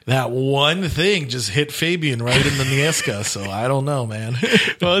 and that one thing just hit Fabian right in the Niesca. So I don't know, man.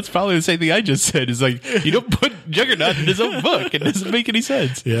 Well, it's probably the same thing I just said. It's like, you don't put Juggernaut in his own book. It doesn't make any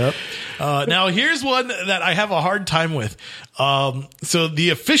sense. Yep. Now, here's one that I have a hard time with. So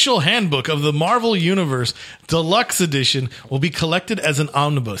the official handbook of the Marvel Universe Deluxe Edition will be collected as an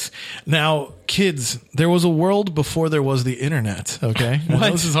omnibus. Now, kids, there was a world before there was the internet, okay? I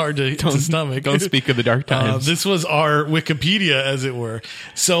know this is hard to stomach. Don't speak of the dark times. This was our Wikipedia, as it were.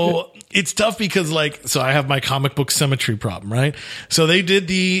 So it's tough because, so I have my comic book symmetry problem, right? So they did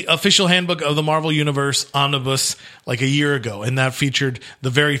the official handbook of the Marvel Universe omnibus like a year ago, and that featured the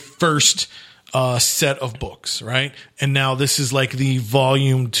very first set of books, right? And now this is like the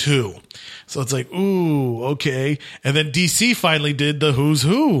volume 2. So it's like, ooh, okay. And then DC finally did the Who's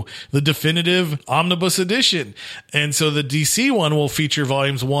Who, the definitive omnibus edition. And so the DC one will feature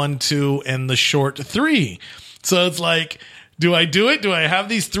volumes 1, 2, and the short 3. So it's like, do I do it? Do I have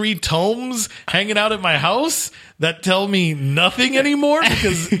these 3 tomes hanging out at my house that tell me nothing anymore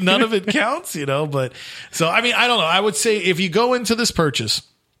because none of it counts, But so, I mean, I don't know. I would say if you go into this purchase,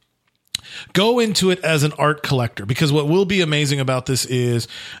 go into it as an art collector, because what will be amazing about this is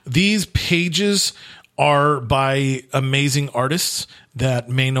these pages are by amazing artists that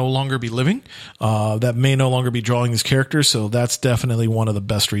may no longer be living, that may no longer be drawing these characters. So that's definitely one of the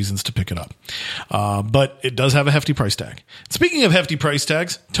best reasons to pick it up. But it does have a hefty price tag. Speaking of hefty price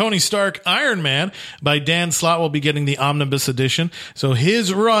tags, Tony Stark Iron Man by Dan Slott will be getting the omnibus edition. So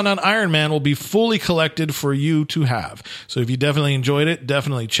his run on Iron Man will be fully collected for you to have. So if you definitely enjoyed it,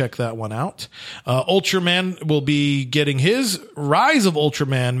 definitely check that one out. Ultraman will be getting his Rise of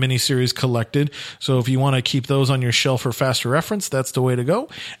Ultraman miniseries collected. So if you want to keep those on your shelf for faster reference, that's the way to go.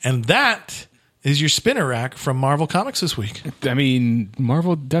 And that is your spinner rack from Marvel Comics this week. I mean,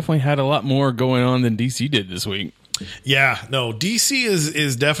 Marvel definitely had a lot more going on than DC did this week. Yeah, no, DC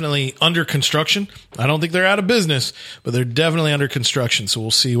is definitely under construction. I don't think they're out of business, but they're definitely under construction. So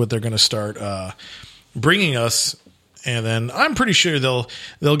we'll see what they're going to start bringing us. And then I'm pretty sure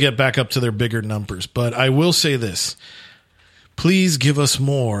they'll get back up to their bigger numbers. But I will say this. Please give us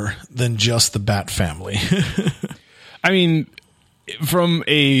more than just the Bat family. I mean, from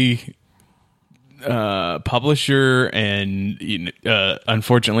a publisher and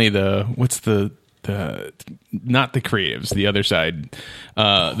unfortunately not the creatives, the other side,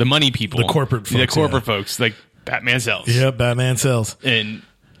 the money people, the corporate folks, like Batman sells. Yeah, Batman sells. And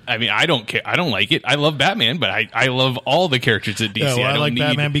I mean, I don't care. I don't like it. I love Batman, but I love all the characters at DC. Yeah, well, I like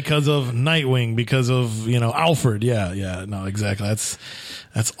Batman because of Nightwing, because of Alfred. Yeah, no, exactly. That's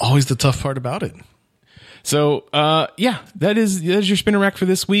always the tough part about it. So, that is your spinner rack for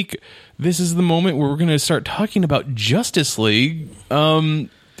this week. This is the moment where we're going to start talking about Justice League.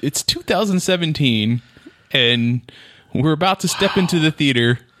 It's 2017, and we're about to step into the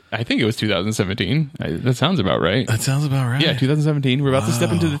theater. I think it was 2017. That sounds about right. That sounds about right. Yeah, 2017. We're about to step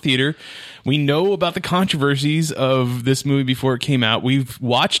into the theater. We know about the controversies of this movie before it came out. We've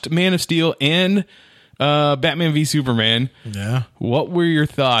watched Man of Steel and Batman v Superman. Yeah. What were your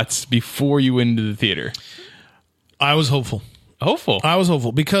thoughts before you went into the theater? I was hopeful. I was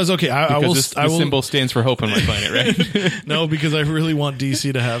hopeful because the symbol stands for hope on my planet, right? No, because I really want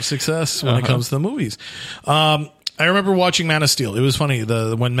DC to have success when it comes to the movies. I remember watching Man of Steel. It was funny.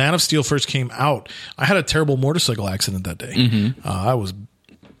 When Man of Steel first came out, I had a terrible motorcycle accident that day. Mm-hmm. I was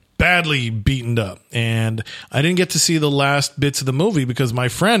badly beaten up, and I didn't get to see the last bits of the movie because my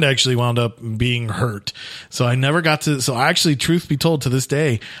friend actually wound up being hurt. So I never got to. So actually, truth be told, to this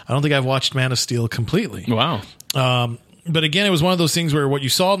day, I don't think I've watched Man of Steel completely. Wow. But again, it was one of those things where what you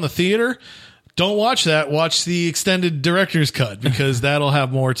saw in the theater, don't watch that. Watch the extended director's cut because that'll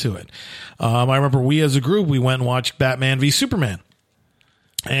have more to it. I remember we as a group, we went and watched Batman v Superman.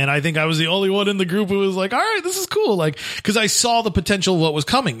 And I think I was the only one in the group who was like, all right, this is cool. Like, cause I saw the potential of what was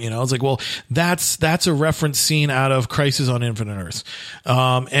coming, I was like, well, that's a reference scene out of Crisis on Infinite Earths.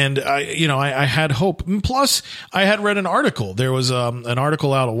 And I had hope. And plus I had read an article. There was, an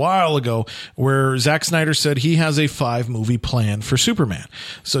article out a while ago where Zack Snyder said he has a 5-movie plan for Superman.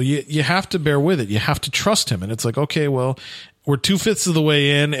 So you have to bear with it. You have to trust him. And it's like, okay, well, we're 2/5 of the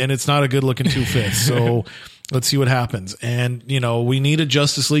way in and it's not a good looking 2/5. So let's see what happens. And, we need a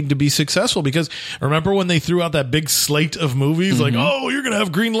Justice League to be successful because remember when they threw out that big slate of movies like, oh, you're going to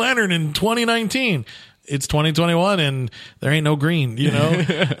have Green Lantern in 2019. It's 2021 and there ain't no green,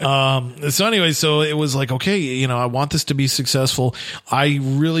 So anyway, so it was like, okay, I want this to be successful. I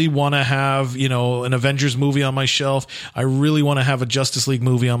really want to have, an Avengers movie on my shelf. I really want to have a Justice League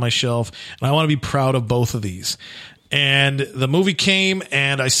movie on my shelf. And I want to be proud of both of these. And the movie came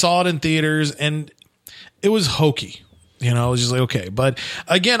and I saw it in theaters and it was hokey. I was just like, okay. But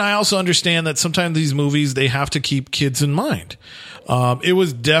again, I also understand that sometimes these movies, they have to keep kids in mind. It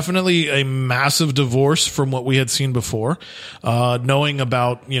was definitely a massive divorce from what we had seen before. Knowing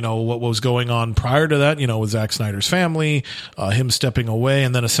about, what was going on prior to that, with Zack Snyder's family, him stepping away,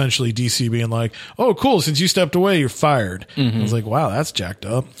 and then essentially DC being like, oh, cool, since you stepped away, you're fired. I was like, wow, that's jacked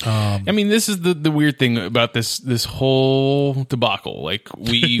up. I mean, this is the weird thing about this whole debacle. Like,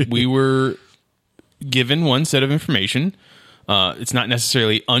 we were given one set of information. It's not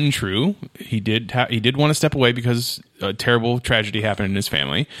necessarily untrue. He did want to step away because a terrible tragedy happened in his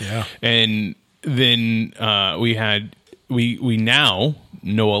family. Yeah. And then we now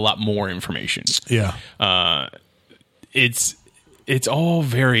know a lot more information. Yeah. It's all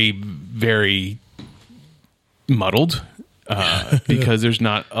very, very muddled. Because there's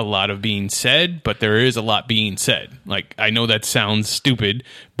not a lot of being said, but there is a lot being said. Like, I know that sounds stupid,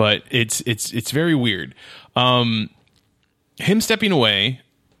 but it's very weird. Him stepping away,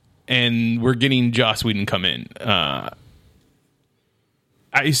 and we're getting Joss Whedon come in. I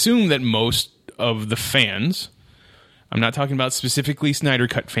assume that most of the fans, I'm not talking about specifically Snyder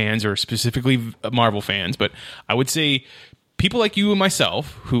Cut fans or specifically Marvel fans, but I would say people like you and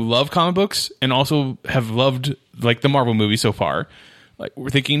myself who love comic books and also have loved like the Marvel movie so far, like, we're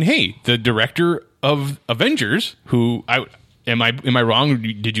thinking, hey, the director of Avengers, who am I wrong?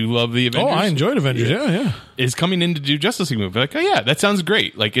 Did you love the Avengers? Oh, I enjoyed Avengers. Yeah. Is coming in to do Justice League movie. Like, oh yeah, that sounds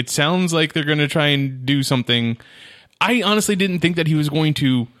great. Like, it sounds like they're going to try and do something. I honestly didn't think that he was going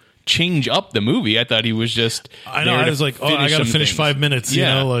to change up the movie. I thought he was just. I know. I was like, I got to finish 5 minutes.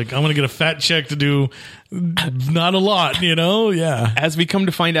 Yeah. Like, I'm going to get a fat check to do not a lot. Yeah. As we come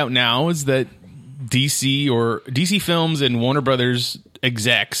to find out now, is that DC Films and Warner Brothers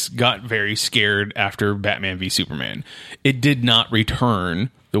execs got very scared after Batman v Superman. It did not return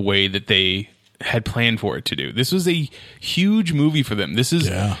the way that they had planned for it to do. This was a huge movie for them. This is,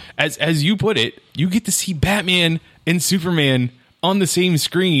 as you put it, you get to see Batman and Superman on the same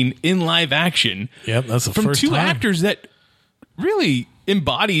screen in live action. Yep, that's the from first two time. actors that really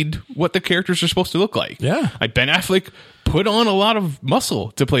embodied what the characters are supposed to look like. Yeah. Like, Ben Affleck put on a lot of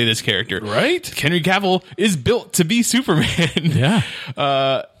muscle to play this character. Right? Henry Cavill is built to be Superman. Yeah.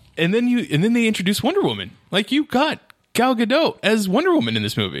 And then they introduced Wonder Woman. Like, you got Gal Gadot as Wonder Woman in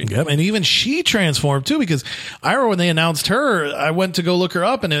this movie. Yep, and even she transformed too, because I remember when they announced her, I went to go look her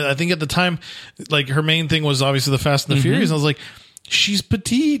up, and I think at the time, like, her main thing was obviously the Fast and the Furious. And I was like, she's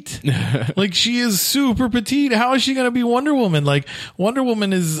petite. Like, she is super petite. How is she going to be Wonder Woman? Like, Wonder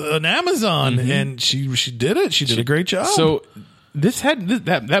Woman is an Amazon, and she did it. She did a great job. So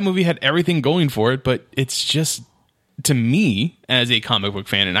that movie had everything going for it, but it's just, to me as a comic book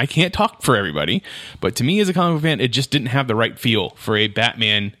fan, and I can't talk for everybody, but to me as a comic book fan, it just didn't have the right feel for a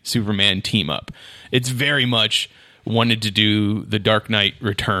Batman Superman team up. It's very much wanted to do the Dark Knight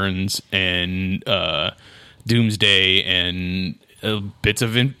Returns and Doomsday and bits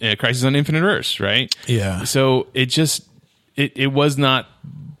of Crisis on Infinite Earths, right? Yeah. So it was not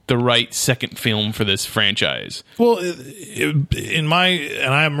the right second film for this franchise. Well, and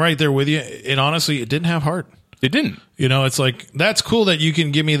I'm right there with you. And honestly, it didn't have heart. It didn't. It's like, that's cool that you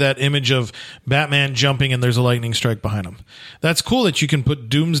can give me that image of Batman jumping and there's a lightning strike behind him. That's cool that you can put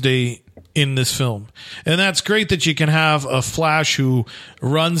Doomsday in this film. And that's great that you can have a Flash who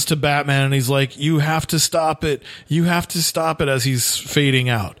runs to Batman and he's like, you have to stop it. You have to stop it, as he's fading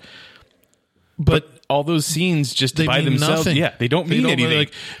out. But all those scenes just they by mean themselves, nothing. they don't mean anything.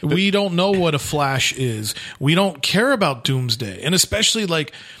 Like, we don't know what a Flash is. We don't care about Doomsday. And especially,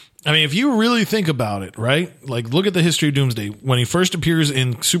 like, I mean, if you really think about it, right? Like, look at the history of Doomsday. When he first appears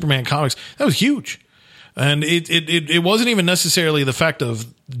in Superman comics, that was huge. And it wasn't even necessarily the fact of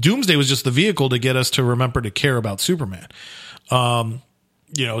Doomsday was just the vehicle to get us to remember to care about Superman.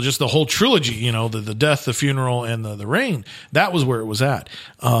 Just the whole trilogy, the death, the funeral, and the reign. That was where it was at.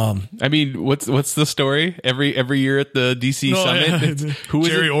 I mean, what's the story every year at the DC Summit? Yeah. Who is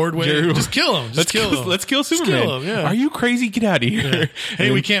Jerry it? Ordway. Just kill him. Let's kill Superman. Kill him, yeah. Are you crazy? Get out of here. Yeah.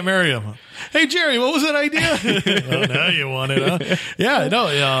 Hey, we can't marry him. Hey, Jerry, what was that idea? Oh, now you want it, huh? Yeah, no.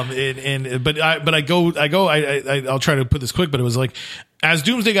 I'll try to put this quick, but it was like, as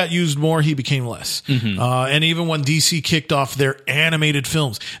Doomsday got used more, he became less. And even when DC kicked off their animated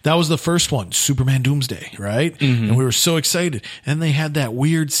films, that was the first one, Superman Doomsday, right? And we were so excited. And they had that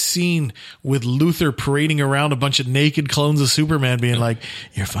weird scene with Luthor parading around a bunch of naked clones of Superman being like,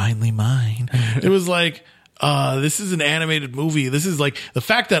 you're finally mine. It was like, this is an animated movie. This is like, the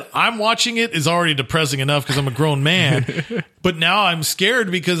fact that I'm watching it is already depressing enough because I'm a grown man. But now I'm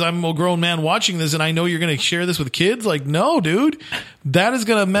scared because I'm a grown man watching this and I know you're going to share this with kids. Like, no, dude, that is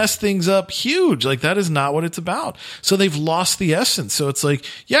going to mess things up huge. Like, that is not what it's about. So they've lost the essence. So it's like,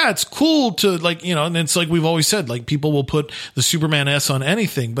 yeah, it's cool to, like, you know, and it's like we've always said, like, people will put the Superman S on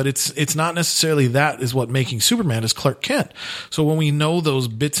anything, but it's not necessarily that is what making Superman is Clark Kent. So when we know those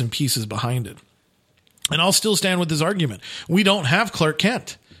bits and pieces behind it, and I'll still stand with this argument, we don't have Clark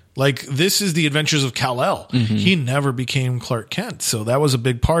Kent. Like, this is the adventures of Kal-El. He never became Clark Kent. So that was a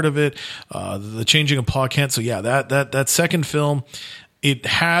big part of it. The changing of Pa Kent. So yeah, that second film, it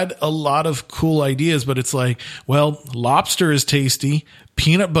had a lot of cool ideas, but it's like, well, lobster is tasty,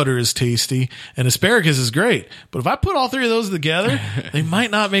 peanut butter is tasty, and asparagus is great. But if I put all three of those together, they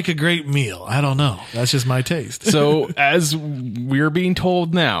might not make a great meal. I don't know. That's just my taste. So as we're being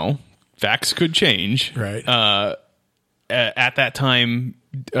told now, facts could change. Right. At that time,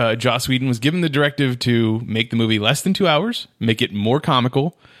 Joss Whedon was given the directive to make the movie less than 2 hours, make it more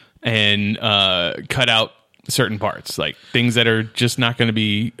comical, and cut out certain parts, like things that are just not going to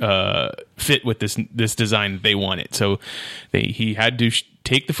be fit with this design that they wanted. So he had to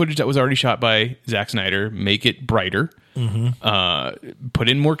take the footage that was already shot by Zack Snyder, make it brighter, put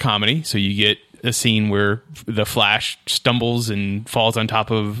in more comedy. So you get a scene where the Flash stumbles and falls on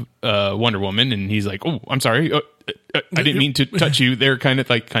top of Wonder Woman, and he's like, "Oh, I'm sorry, I didn't mean to touch you." There, kind of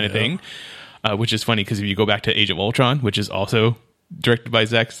thing, which is funny because if you go back to Age of Ultron, which is also directed by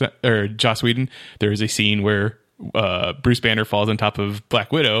Joss Whedon, there is a scene where Bruce Banner falls on top of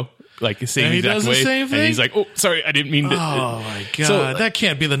Black Widow, like the same exact way, same thing? And he's like, "Oh, sorry, I didn't mean to." Oh my god, so, that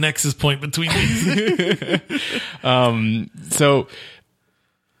can't be the nexus point between these. So.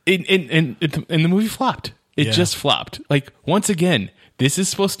 And the movie flopped. It just flopped. Like, once again, this is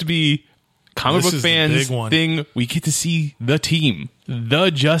supposed to be comic book fans thing. We get to see the team, the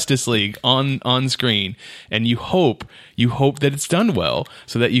Justice League on screen, and you hope that it's done well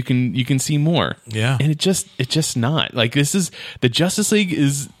so that you can see more. Yeah. And it's just not. Like, this is the Justice League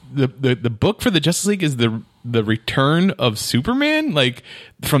is the book for the Justice League is the return of Superman, like,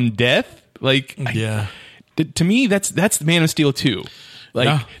 from death. Like, yeah. To me, that's the Man of Steel 2.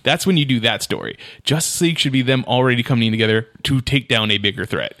 Like, that's when you do that story. Justice League should be them already coming together to take down a bigger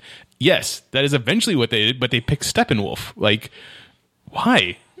threat. Yes, that is eventually what they did, but they picked Steppenwolf. Like,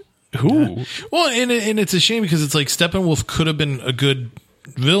 why? Who? Yeah. Well, and it's a shame because it's like Steppenwolf could have been a good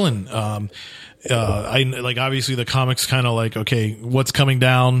villain. I like, obviously the comics kind of like, okay, what's coming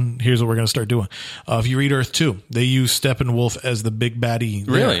down? Here's what we're going to start doing. If you read Earth 2, they use Steppenwolf as the big baddie.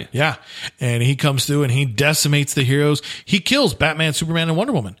 Really? Yeah. And he comes through and he decimates the heroes. He kills Batman, Superman, and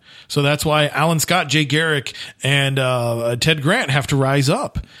Wonder Woman. So that's why Alan Scott, Jay Garrick, and Ted Grant have to rise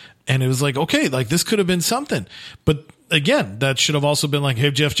up. And it was like, okay, like, this could have been something. But again, that should have also been like, hey,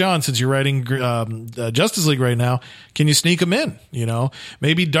 Jeff Johns, since you're writing Justice League right now, can you sneak him in? You know,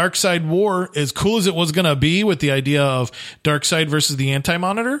 maybe Darkseid War, as cool as it was going to be with the idea of Darkseid versus the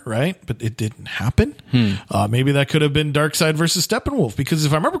Anti-Monitor, right? But it didn't happen. Maybe that could have been Darkseid versus Steppenwolf, because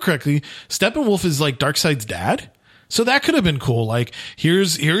if I remember correctly, Steppenwolf is like Darkseid's dad. So that could have been cool. Like,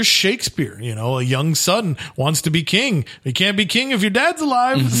 here's Shakespeare, you know, a young son wants to be king. You can't be king if your dad's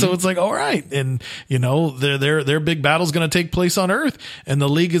alive. So it's like, all right. And, you know, their big battle's going to take place on Earth. And the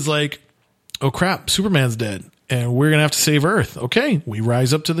League is like, oh crap, Superman's dead and we're going to have to save Earth. Okay. We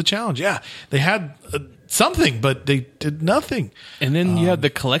rise up to the challenge. Yeah. They had something, but they did nothing. And then you have the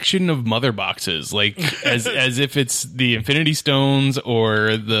collection of mother boxes, like as if it's the Infinity Stones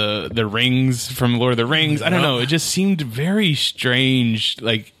or the rings from Lord of the Rings. I don't know. It just seemed very strange,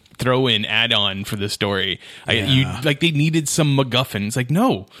 like throw-in add-on for the story. Like they needed some MacGuffin. It's like,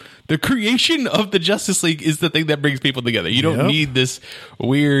 no, the creation of the Justice League is the thing that brings people together. You don't need this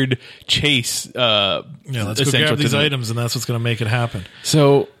weird chase. Let's go grab these items, and that's what's going to make it happen.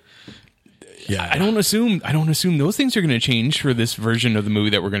 So. Yeah, I don't assume those things are going to change for this version of the movie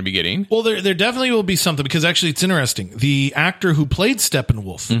that we're going to be getting. Well, there definitely will be something, because actually it's interesting. The actor who played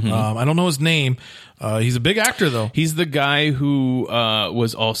Steppenwolf, I don't know his name. He's a big actor though. He's the guy who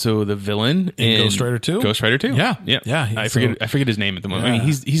was also the villain in Ghost Rider 2. Ghost Rider 2. Yeah. I forget his name at the moment. Yeah. I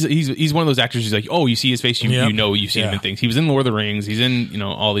mean, he's one of those actors who's like, oh, you see his face, you know you've seen him in things. He was in Lord of the Rings. He's in, you know,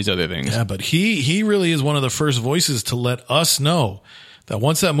 all these other things. Yeah, but he really is one of the first voices to let us know that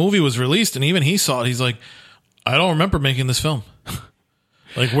once that movie was released, and even he saw it, he's like, I don't remember making this film.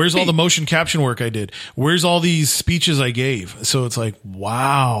 Like, where's all the motion caption work I did? Where's all these speeches I gave? So it's like,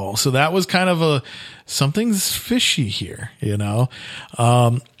 wow. So that was kind of something's fishy here, you know?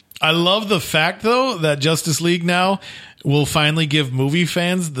 I love the fact though that Justice League now, will finally give movie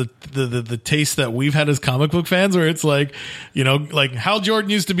fans the taste that we've had as comic book fans, where it's like, you know, like Hal Jordan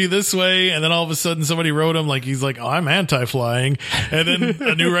used to be this way, and then all of a sudden somebody wrote him like he's like, oh, I'm anti-flying, and then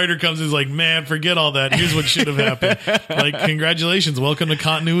a new writer comes and is like, man, forget all that. Here's what should have happened. Like, congratulations, welcome to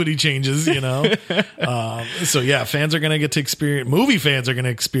continuity changes. You know, so yeah, fans are gonna get to experience. Movie fans are gonna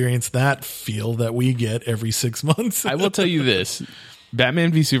experience that feel that we get every 6 months. I will tell you this.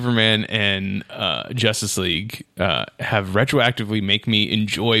 Batman v Superman and Justice League have retroactively make me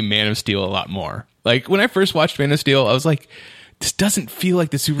enjoy Man of Steel a lot more. Like, when I first watched Man of Steel, I was like, this doesn't feel like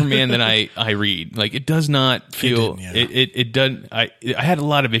the Superman that I read. Like, it does not feel it doesn't. I had a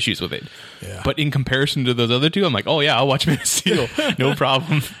lot of issues with it. Yeah. But in comparison to those other two, I'm like, oh yeah, I'll watch Man of Steel, no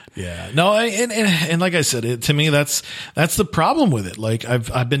problem. Yeah, no, and like I said, to me, that's the problem with it. Like,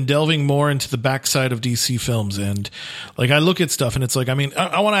 I've been delving more into the backside of DC films, and like I look at stuff, and it's like, I mean,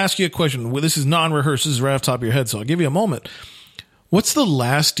 I want to ask you a question. Well, this is non-rehearsed. This is right off the top of your head, so I'll give you a moment. What's the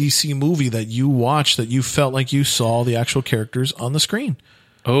last DC movie that you watched that you felt like you saw the actual characters on the screen?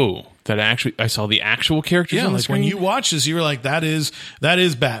 Oh, I saw the actual characters on the screen? When you watch this, you were like, that is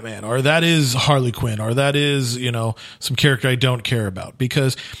Batman, or that is Harley Quinn, or that is, you know, some character I don't care about.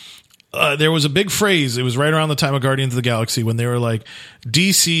 Because there was a big phrase, it was right around the time of Guardians of the Galaxy, when they were like,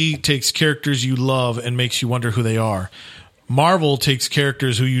 DC takes characters you love and makes you wonder who they are. Marvel takes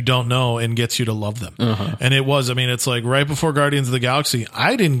characters who you don't know and gets you to love them. Uh-huh. And it's like right before Guardians of the Galaxy,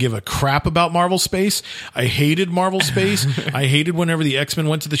 I didn't give a crap about Marvel Space. I hated Marvel Space. I hated whenever the X-Men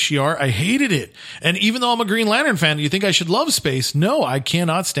went to the Shi'ar. I hated it. And even though I'm a Green Lantern fan, you think I should love space? No, I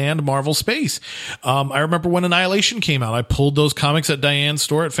cannot stand Marvel Space. I remember when Annihilation came out, I pulled those comics at Diane's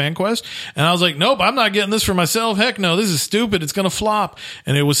store at FanQuest, and I was like, nope, I'm not getting this for myself. Heck no, this is stupid. It's going to flop.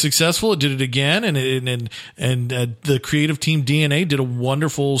 And it was successful. It did it again. And the creative team DNA did a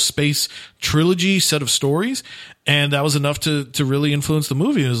wonderful space trilogy set of stories, and that was enough to really influence the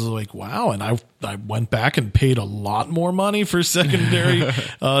movie. It was like, wow. And I went back and paid a lot more money for secondary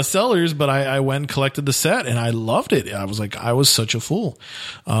sellers, but I went and collected the set, and I loved it. I was like, I was such a fool.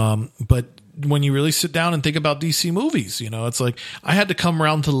 But when you really sit down and think about DC movies, you know, it's like I had to come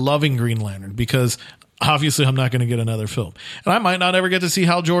around to loving Green Lantern, because obviously I'm not going to get another film, and I might not ever get to see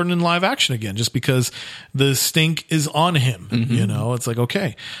Hal Jordan in live action again, just because the stink is on him. Mm-hmm. You know, it's like,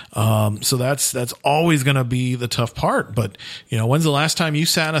 okay. So that's always going to be the tough part. But you know, when's the last time you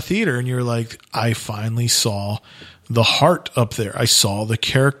sat in a theater and you're like, I finally saw the heart up there. I saw the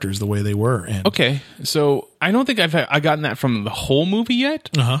characters the way they were. And okay. So I don't think I've gotten that from the whole movie yet.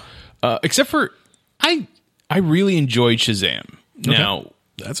 Except for I really enjoyed Shazam. Okay. Now,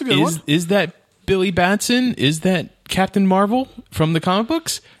 that's a good one. Is that Billy Batson? Is that Captain Marvel from the comic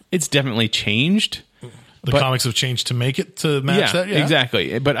books? It's definitely changed. The comics have changed to make it to match that. Yeah,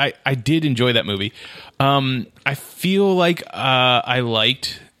 exactly. But I did enjoy that movie. I feel like I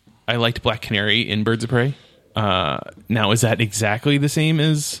liked Black Canary in Birds of Prey. Now, is that exactly the same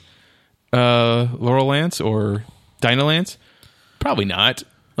as Laurel Lance or Dinah Lance? Probably not.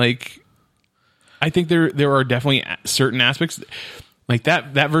 Like, I think there are definitely certain aspects. Like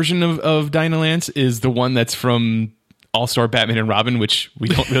that version of Dinah Lance is the one that's from All-Star Batman and Robin, which we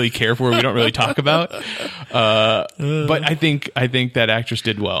don't really care for. We don't really talk about. But I think that actress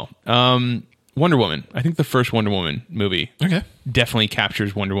did well. Wonder Woman. I think the first Wonder Woman movie definitely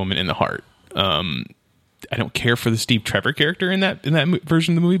captures Wonder Woman in the heart. I don't care for the Steve Trevor character in that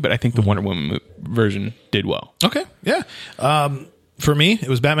version of the movie, but I think the Wonder Woman version did well. Okay, yeah. For me, it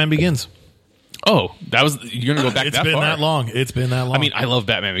was Batman Begins. Oh, you're gonna go back that far. It's been that long. I mean, I love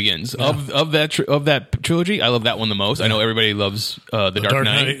Batman Begins. Yeah. Of that trilogy, I love that one the most. I know everybody loves the Dark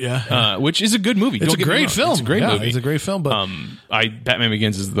Knight, which is a good movie. It's a great film. It's a great movie. It's a great film. But Batman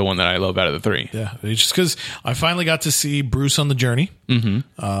Begins is the one that I love out of the three. Yeah, it's just because I finally got to see Bruce on the journey.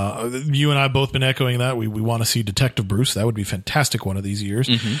 Mm-hmm. You and I have both been echoing that. We want to see Detective Bruce. That would be fantastic one of these years.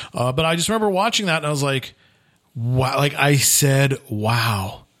 Mm-hmm. But I just remember watching that and I was like, wow! Like I said,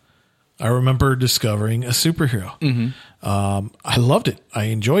 wow. I remember discovering a superhero. Mm-hmm. I loved it. I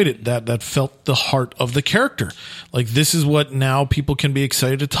enjoyed it. That felt the heart of the character. Like, this is what now people can be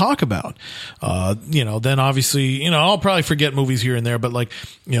excited to talk about. Then obviously, I'll probably forget movies here and there, but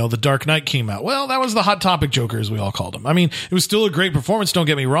The Dark Knight came out. Well, that was the Hot Topic Joker, as we all called him. I mean, it was still a great performance, don't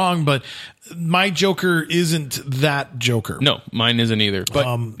get me wrong, but my Joker isn't that Joker. No, mine isn't either.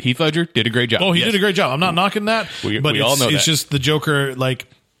 But Heath Ledger did a great job. Oh, he did a great job. I'm not knocking that. We all know that. It's just the Joker,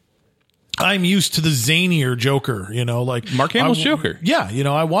 I'm used to the zanier Joker, Mark Hamill's Joker. Yeah,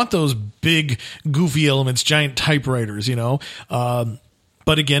 I want those big, goofy elements, giant typewriters, But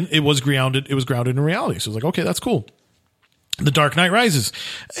again, it was grounded in reality. So I was like, okay, that's cool. The Dark Knight Rises.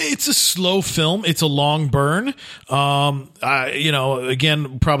 It's a slow film. It's a long burn. Again,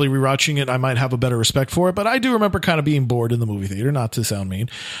 probably rewatching it, I might have a better respect for it, but I do remember kind of being bored in the movie theater, not to sound mean.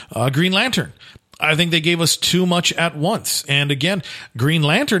 Green Lantern. I think they gave us too much at once. And again, Green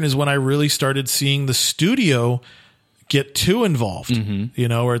Lantern is when I really started seeing the studio get too involved,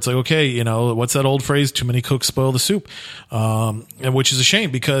 where it's like, okay, what's that old phrase? Too many cooks spoil the soup. And which is a shame,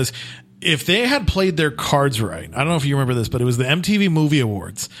 because if they had played their cards right, I don't know if you remember this, but it was the MTV Movie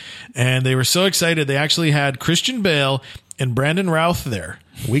Awards, and they were so excited. They actually had Christian Bale and Brandon Routh there.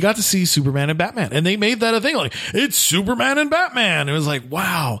 We got to see Superman and Batman, and they made that a thing. Like, it's Superman and Batman. It was like,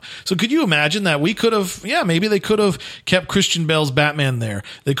 wow. So could you imagine that we could have, maybe they could have kept Christian Bale's Batman there.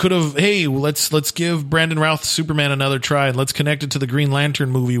 They could have, hey, let's give Brandon Routh's Superman another try, and let's connect it to the Green Lantern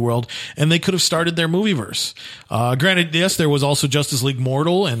movie world. And they could have started their movieverse. Granted, yes, there was also Justice League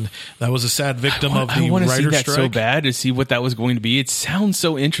Mortal, and that was a sad victim of the I want to see writer's that strike. so bad, to see what that was going to be. It sounds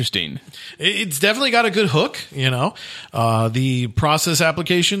so interesting. It's definitely got a good hook, the process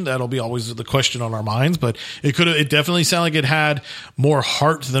application, that'll be always the question on our minds, but it definitely sounded like it had more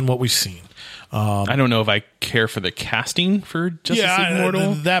heart than what we've seen. I don't know if I care for the casting for Justice League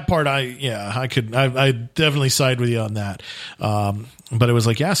Mortal. That part, I definitely side with you on that. But it was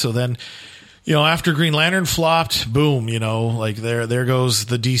like, so then, after Green Lantern flopped, boom, like there goes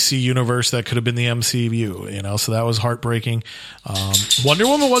the DC universe that could have been the MCU, so that was heartbreaking. Wonder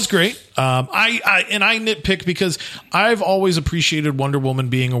Woman was great. I nitpick because I've always appreciated Wonder Woman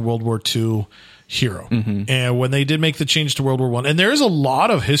being a World War II hero. And when they did make the change to World War I, and there is a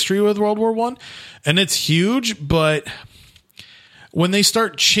lot of history with World War I, and it's huge, but when they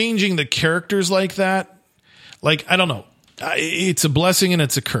start changing the characters like that, like, I don't know, it's a blessing and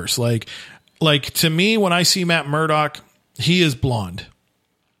it's a curse. Like to me, when I see Matt Murdock, he is blonde.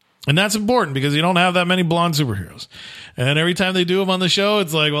 And that's important because you don't have that many blonde superheroes. And every time they do him on the show,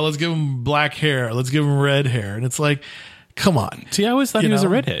 it's like, well, let's give him black hair. Let's give him red hair. And it's like, come on. See, I always thought he was a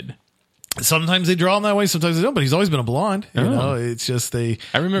redhead. Sometimes they draw him that way, sometimes they don't, but he's always been a blonde. It's just I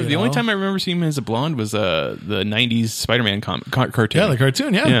remember the only time I remember seeing him as a blonde was the 90s Spider-Man cartoon. Yeah, the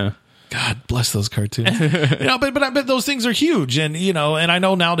cartoon, yeah. God bless those cartoons. But those things are huge. And, and I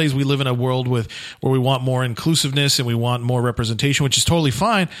know nowadays we live in a world where we want more inclusiveness and we want more representation, which is totally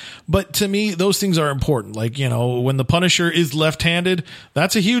fine. But to me, those things are important. Like, when the Punisher is left-handed,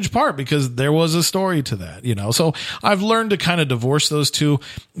 that's a huge part because there was a story to that, So I've learned to kind of divorce those two,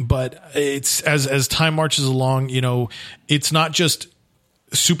 but it's as time marches along, it's not just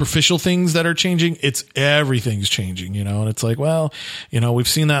superficial things that are changing, it's everything's changing, and it's like, well, we've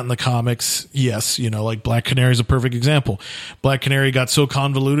seen that in the comics. Yes, like Black Canary is a perfect example. Black Canary got so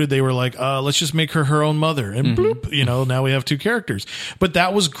convoluted, they were like, let's just make her own mother, and bloop, now we have two characters. But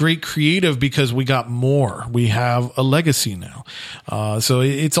that was great creative because we got more. We have a legacy now. So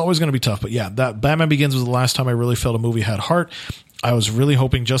it's always going to be tough. But yeah, that Batman Begins was the last time I really felt a movie had heart. I was really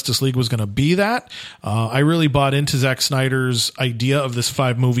hoping Justice League was going to be that. I really bought into Zack Snyder's idea of this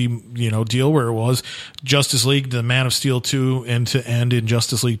 5-movie, deal where it was Justice League, the Man of Steel 2, and to end in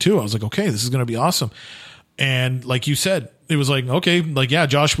Justice League 2. I was like, okay, this is going to be awesome. And like you said, it was like, okay, like, yeah,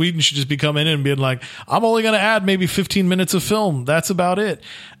 Josh Whedon should just be coming in and being like, I'm only going to add maybe 15 minutes of film. That's about it.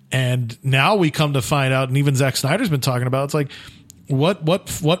 And now we come to find out, and even Zack Snyder's been talking about, it's like,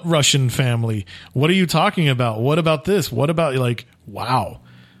 what Russian family? What are you talking about? What about this? What about, like, wow,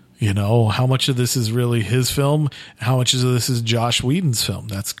 how much of this is really his film? How much of this is Josh Whedon's film?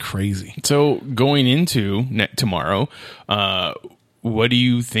 That's crazy. So going into tomorrow, what do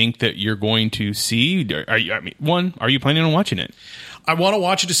you think that you're going to see? Are you planning on watching it? I want to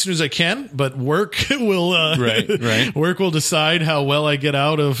watch it as soon as I can, but work will right. Work will decide how well I get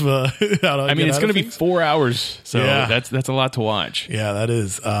out of. It's going to be 4 hours, so that's a lot to watch. Yeah, that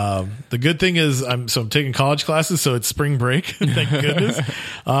is. The good thing is I'm taking college classes, so it's spring break. Thank goodness.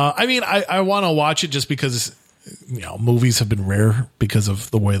 I want to watch it just because movies have been rare because of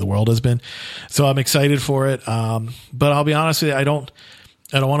the way the world has been. So I'm excited for it. But I'll be honest with you, I don't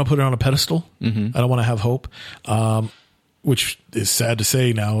want to put it on a pedestal. I don't want to have hope. Which is sad to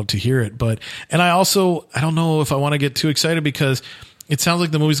say now to hear it. And I don't know if I want to get too excited because it sounds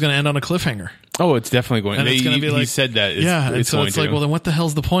like the movie's going to end on a cliffhanger. Oh, it's definitely going. And it's going to be like, he said that. And so it's like, well, then what the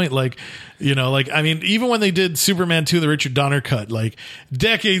hell's the point? Like, even when they did Superman 2, the Richard Donner cut, like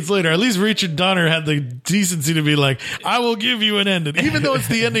decades later, at least Richard Donner had the decency to be like, I will give you an ending. Even though it's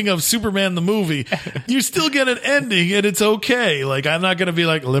the ending of Superman the movie, you still get an ending and it's okay. Like, I'm not going to be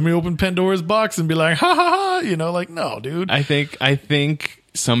like, let me open Pandora's box and be like, ha ha ha, like, no, dude. I think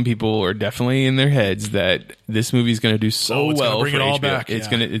some people are definitely in their heads that this movie is going to do so it's gonna well. bring for it all HBO. back,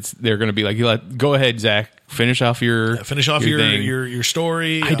 It's yeah. they're going to be like, go ahead, Zach, finish off your thing." your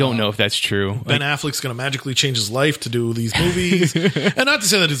story. I don't know if that's true. Ben Affleck's going to magically change his life to do these movies, and not to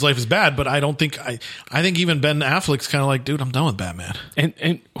say that his life is bad, but I don't think I think even Ben Affleck's kind of like, dude, I'm done with Batman.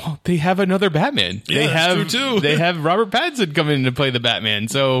 And well, they have another Batman. Yeah, that's true, too. They have Robert Pattinson come in to play the Batman.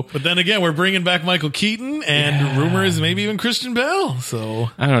 So, But then again, we're bringing back Michael Keaton, and rumor is maybe even Christian Bale. So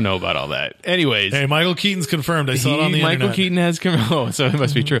I don't know about all that. Anyways, hey, Michael Keaton's confirmed. I saw it on the Michael internet. Keaton has confirmed. Oh, so it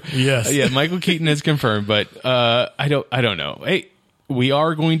must be true. Yes. Yeah, Michael Keaton has confirmed, but I don't know. Hey, we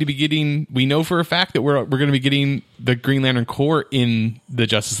are going to be getting. We know for a fact that we're going to be getting the Green Lantern Corps in the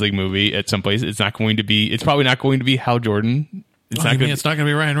Justice League movie at some place. It's not going to be. It's probably not going to be Hal Jordan. It's not going to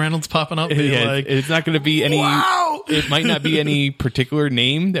be Ryan Reynolds popping up. it's not going to be any. Wow! It might not be any particular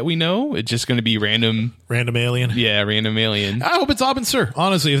name that we know. It's just going to be random alien. Yeah, random alien. I hope it's Abin Sur.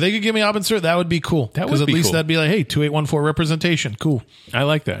 Honestly, if they could give me Abin Sur, that would be cool. That would Because at be least cool. that'd be like, hey, 2814 representation. Cool. I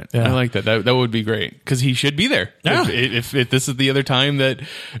like that. Yeah. I like that. That would be great because he should be there. Yeah. If this is the other time that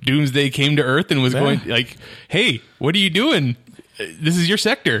Doomsday came to Earth and was going like, hey, what are you doing? This is your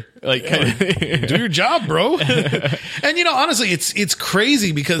sector. Like, Do your job, bro. And honestly, it's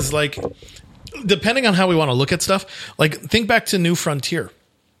crazy because like, depending on how we want to look at stuff, like think back to New Frontier.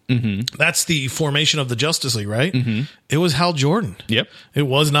 Mm-hmm. That's the formation of the Justice League, right? Mm-hmm. It was Hal Jordan. Yep. It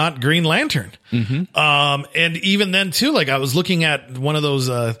was not Green Lantern. Mm-hmm. And even then too, like I was looking at one of those,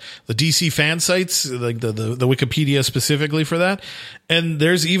 the DC fan sites, like the Wikipedia specifically for that. And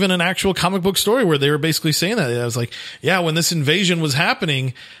there's even an actual comic book story where they were basically saying that. I was like, yeah, when this invasion was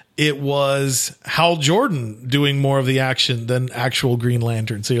happening, it was Hal Jordan doing more of the action than actual Green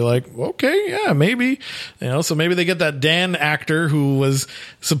Lantern. So you're like, okay, yeah, maybe, so maybe they get that Dan actor who was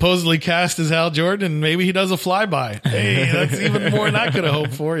supposedly cast as Hal Jordan and maybe he does a flyby. Hey, that's even more than I could have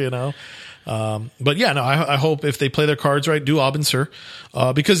hoped for, But yeah, no, I hope if they play their cards right, do Abin Sur.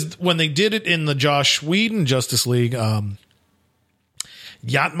 Because when they did it in the Joss Whedon Justice League, Yatmat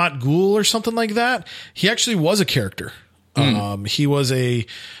Ghul or something like that, he actually was a character. He was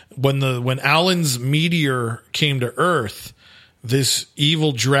when Alan's meteor came to Earth, this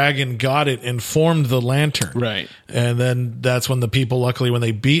evil dragon got it and formed the lantern. Right. And then that's when the people, luckily, when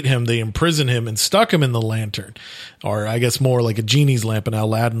they beat him, they imprisoned him and stuck him in the lantern. Or I guess more like a genie's lamp, an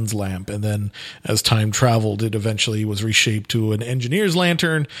Aladdin's lamp. And then as time traveled, it eventually was reshaped to an engineer's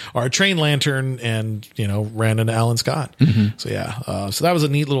lantern or a train lantern and, ran into Alan Scott. Mm-hmm. So yeah. So that was a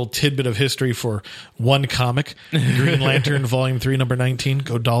neat little tidbit of history for one comic. Green Lantern Volume 3, number 19.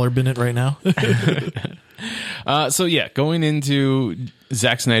 Go dollar bin it right now. So yeah, going into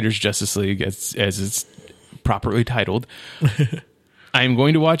Zack Snyder's Justice League as it's properly titled, I'm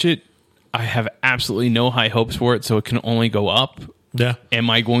going to watch it. I have absolutely no high hopes for it, so it can only go up. Yeah. Am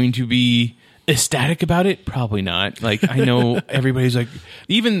I going to be ecstatic about it? Probably not. Like I know everybody's like,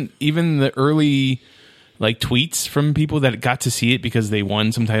 even the early like tweets from people that got to see it because they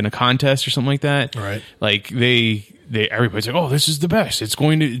won some kind of contest or something like that. Right. Like everybody's like, oh, this is the best. It's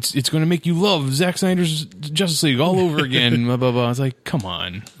going to make you love Zack Snyder's Justice League all over again. Blah, blah, blah. I was like, come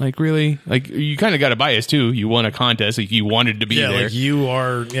on. Like, really? Like, you kind of got a bias too. You won a contest. Like, you wanted to be there. Like you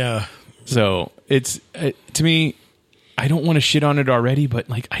are, yeah. So it's, to me, I don't want to shit on it already, but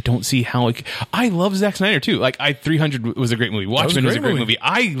like, I don't see how, like, I love Zack Snyder too. Like 300 was a great movie. Watchmen was a great movie.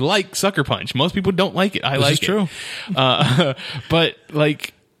 I like Sucker Punch. Most people don't like it. I like it. True. But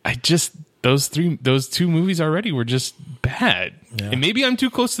like, those two movies already were just bad. Yeah. And maybe I'm too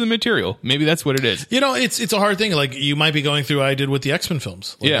close to the material. Maybe that's what it is. It's a hard thing. Like you might be going through, I did with the X-Men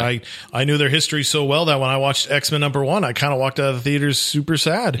films. Like yeah. I knew their history so well that when I watched X-Men #1, I kind of walked out of the theaters super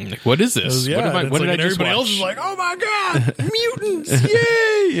sad. Like, what is this? What did I just watch? Everybody else is like, oh my God, mutants.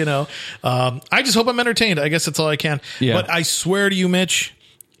 Yay. I just hope I'm entertained. I guess that's all I can. Yeah. But I swear to you, Mitch,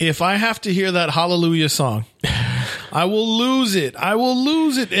 if I have to hear that Hallelujah song, I will lose it.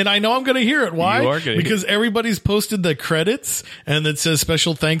 And I know I'm going to hear it. Why? Because everybody's posted the credits and it says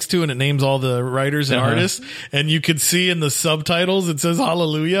special thanks to, and it names all the writers and artists. And you can see in the subtitles, it says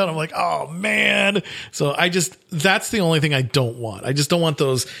Hallelujah. And I'm like, oh man. So that's the only thing I don't want. I just don't want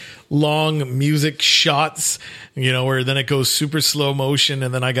those long music shots, where then it goes super slow motion.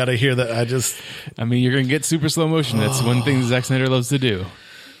 And then I got to hear that. You're going to get super slow motion. That's one thing Zack Snyder loves to do.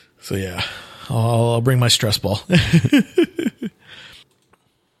 So yeah. I'll bring my stress ball.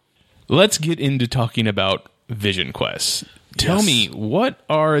 Let's get into talking about Vision Quest. Tell me, what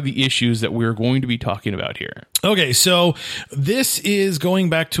are the issues that we're going to be talking about here? Okay, so this is going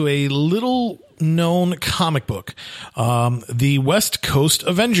back to a little known comic book, the West Coast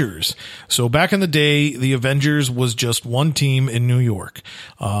Avengers. So back in the day, the Avengers was just one team in New York.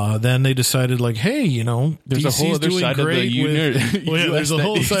 Then they decided, like, hey, you know, There's DC's a whole other doing side great of the with, well, yeah, US there's a that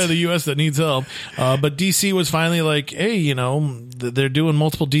whole needs- side of the U.S. that needs help. But DC was finally like, hey, you know, they're doing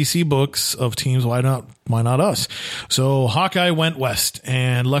multiple DC books of teams. Why not us? So Hawkeye went west,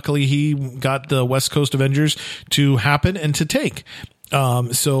 and luckily he got the West Coast Avengers to happen and to take.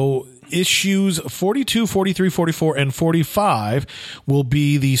 So issues 42, 43, 44, and 45 will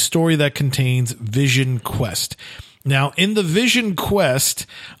be the story that contains Vision Quest. Now, in the Vision Quest,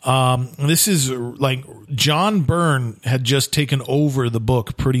 this is like John Byrne had just taken over the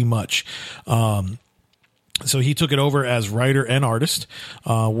book pretty much. So he took it over as writer and artist.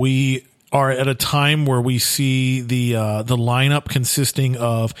 We are at a time where we see the lineup consisting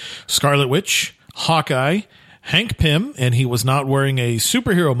of Scarlet Witch, Hawkeye, Hank Pym, and he was not wearing a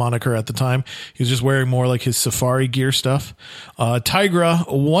superhero moniker at the time. He was just wearing more like his safari gear stuff.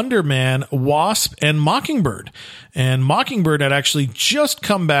 Tigra, Wonder Man, Wasp, and Mockingbird. And Mockingbird had actually just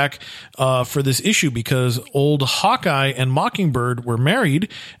come back for this issue because old Hawkeye and Mockingbird were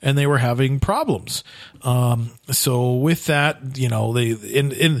married and they were having problems. So with that, you know,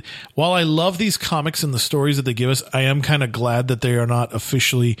 while I love these comics and the stories that they give us, I am kind of glad that they are not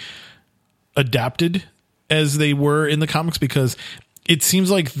officially adapted as they were in the comics, because it seems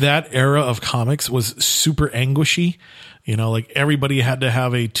like that era of comics was super anguishy. You know, like everybody had to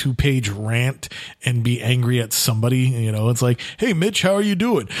have a 2-page rant and be angry at somebody. You know, it's like, hey, Mitch, how are you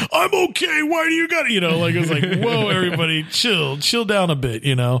doing? I'm okay. Why do you got it? You know, like, it was like, whoa, everybody chill down a bit,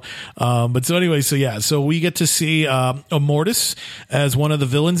 you know? But so anyway, so we get to see, Immortus as one of the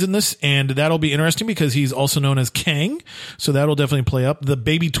villains in this, and that'll be interesting because he's also known as Kang. So that'll definitely play up. The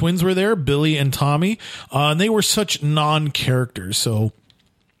baby twins were there, Billy and Tommy, and they were such non-characters. So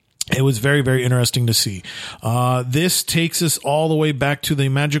it was very, very interesting to see. This takes us all the way back to the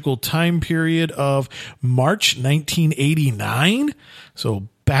magical time period of March 1989. So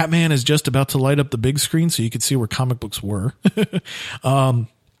Batman is just about to light up the big screen so you can see where comic books were.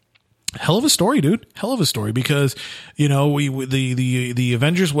 Hell of a story, dude. Hell of a story, because, you know, the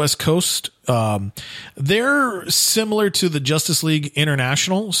Avengers West Coast, they're similar to the Justice League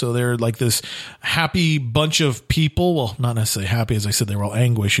International. So they're like this happy bunch of people. Well, not necessarily happy. As I said, they were all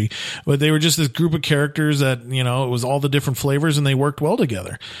anguishy, but they were just this group of characters that, you know, it was all the different flavors and they worked well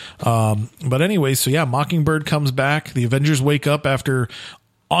together. But anyway, so yeah, Mockingbird comes back. The Avengers wake up after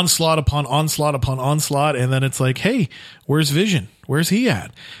onslaught upon onslaught upon onslaught, and then it's like, hey, where's Vision? Where's he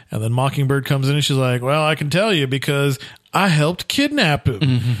at? And then Mockingbird comes in and she's like, well, I can tell you because I helped kidnap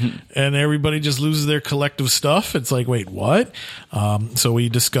him. And everybody just loses their collective stuff. It's like, wait, what? So we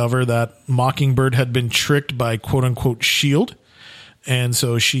discover that Mockingbird had been tricked by quote unquote S.H.I.E.L.D. And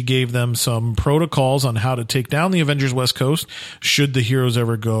so she gave them some protocols on how to take down the Avengers West Coast should the heroes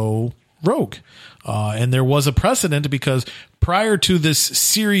ever go rogue. And there was a precedent because prior to this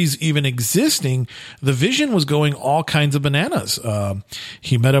series even existing, the Vision was going all kinds of bananas.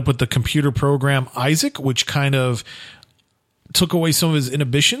 He met up with the computer program Isaac, which kind of took away some of his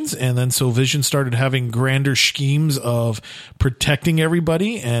inhibitions. And then so Vision started having grander schemes of protecting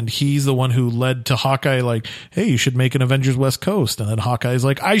everybody. And he's the one who led to Hawkeye like, hey, you should make an Avengers West Coast. And then Hawkeye's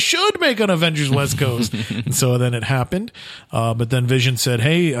like, I should make an Avengers West Coast. And so then it happened. But then Vision said,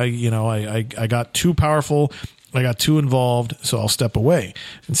 hey, I got too powerful. I got too involved, so I'll step away.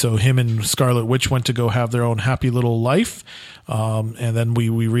 And so him and Scarlet Witch went to go have their own happy little life. And then we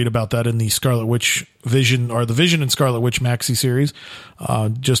read about that in the Scarlet Witch Vision, or the Vision and Scarlet Witch maxi series,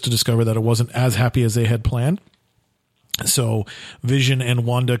 just to discover that it wasn't as happy as they had planned. So Vision and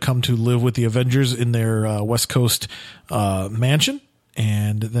Wanda come to live with the Avengers in their West Coast mansion.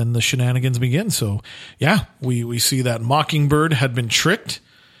 And then the shenanigans begin. So yeah, we see that Mockingbird had been tricked.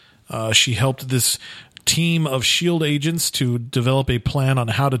 She helped this team of S.H.I.E.L.D. agents to develop a plan on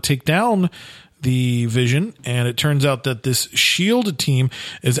how to take down the Vision, and it turns out that this S.H.I.E.L.D. team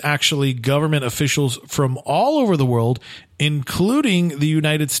is actually government officials from all over the world, including the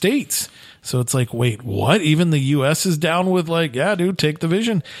United States. So it's like, wait, what? Even the U.S. is down with like, yeah, dude, take the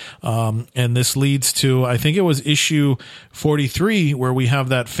Vision. And this leads to, I think it was issue 43, where we have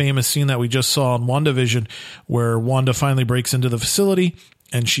that famous scene that we just saw in WandaVision, where Wanda finally breaks into the facility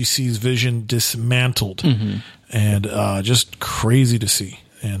and she sees Vision dismantled, and just crazy to see.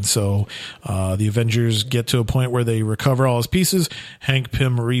 And so the Avengers get to a point where they recover all his pieces. Hank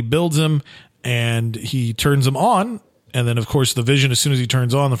Pym rebuilds him, and he turns him on. And then, of course, the Vision, as soon as he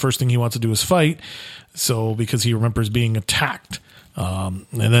turns on, the first thing he wants to do is fight. So because he remembers being attacked. And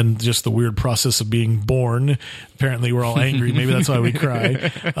then just the weird process of being born. Apparently, we're all angry. Maybe that's why we cry.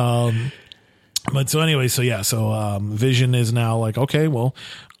 But so anyway, so Vision is now like, okay, well,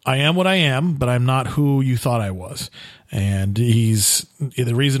 I am what I am, but I'm not who you thought I was. And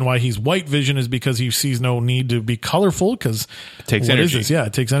the reason why he's White Vision is because he sees no need to be colorful, because it takes energy. Yeah,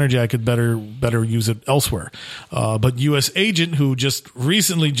 it takes energy. I could better use it elsewhere. But U.S. Agent, who just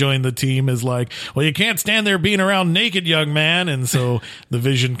recently joined the team, is like, well, you can't stand there being around naked, young man. And so the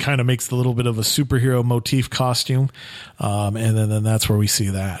Vision kind of makes a little bit of a superhero motif costume. And then that's where we see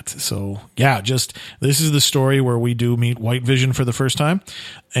that. So yeah, this is the story where we do meet White Vision for the first time.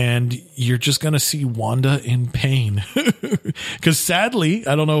 And you're just going to see Wanda in pain. Because sadly,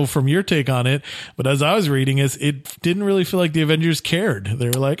 I don't know from your take on it, but as I was reading it didn't really feel like the Avengers cared. They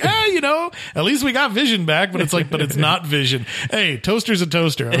were like, at least we got Vision back, but it's not Vision. Hey, toaster's a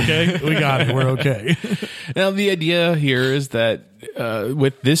toaster, okay? We got it. We're okay. Now, the idea here is that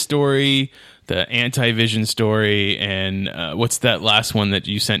with this story, the anti-Vision story, and what's that last one that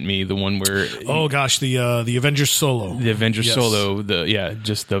you sent me? The one where the Avengers Solo. The Avengers Solo.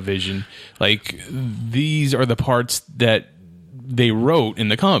 Just the Vision. Like, these are the parts that they wrote in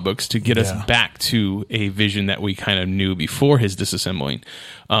the comic books to get us back to a Vision that we kind of knew before his disassembling.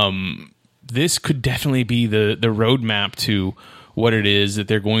 This could definitely be the roadmap to what it is that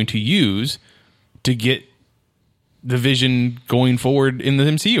they're going to use to get the Vision going forward in the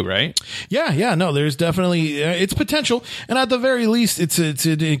MCU, right? Yeah. No, there's definitely it's potential, and at the very least, it's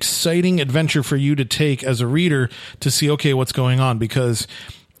an exciting adventure for you to take as a reader to see, okay, what's going on, because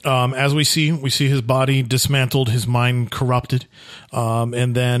as we see his body dismantled, his mind corrupted,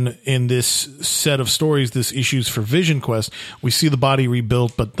 and then in this set of stories, this Issues for Vision Quest, we see the body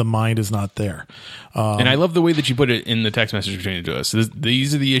rebuilt, but the mind is not there. And I love the way that you put it in the text message between to us.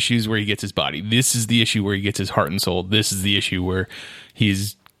 These are the issues where he gets his body. This is the issue where he gets his heart and soul. This is the issue where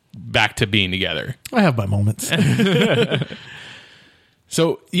he's back to being together. I have my moments.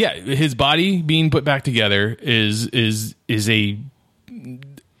 So yeah, his body being put back together is a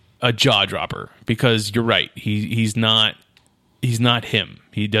jaw dropper, because you're right. He's not him.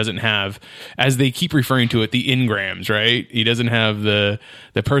 He doesn't have, as they keep referring to it, the engrams, right? He doesn't have the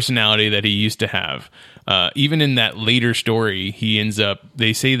personality that he used to have. Even in that later story, he ends up,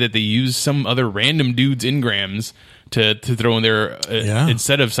 they say that they use some other random dude's engrams to throw in there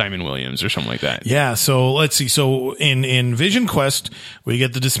instead of Simon Williams or something like that. Yeah, so let's see. So in Vision Quest, we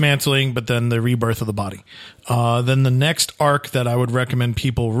get the dismantling, but then the rebirth of the body. Then the next arc that I would recommend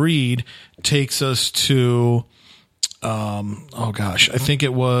people read takes us to... I think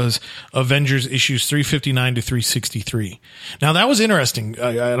it was Avengers issues 359 to 363. Now that was interesting.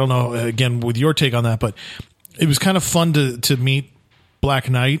 I don't know, again, with your take on that, but it was kind of fun to meet Black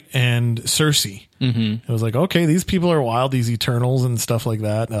Knight and Cersei. Mm-hmm. It was like, okay, these people are wild, these Eternals and stuff like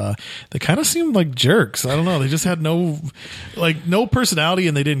that. They kind of seemed like jerks. I don't know. They just had no personality,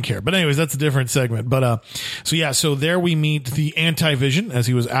 and they didn't care. But anyways, that's a different segment. But, so there we meet the Anti-Vision, as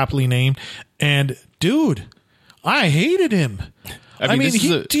he was aptly named. And dude, I hated him. I mean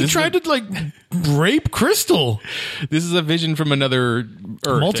he tried to rape Crystal. This is a Vision from another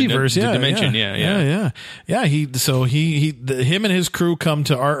Earth, multiverse, dimension. Yeah. Him and his crew come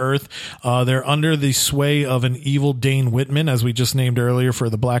to our Earth. They're under the sway of an evil Dane Whitman, as we just named earlier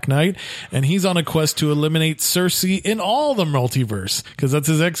for the Black Knight, and he's on a quest to eliminate Cersei in all the multiverse, because that's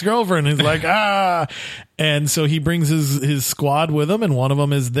his ex-girlfriend. He's like, and so he brings his squad with him, and one of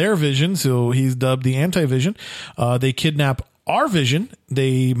them is their Vision, so he's dubbed the Anti-Vision. They kidnap our Vision,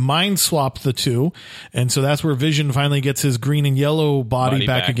 they mind swap the two, and so that's where Vision finally gets his green and yellow body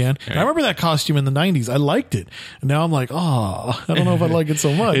back again. Right. I remember that costume in the 90s. I liked it. And now I'm like, I don't know if I like it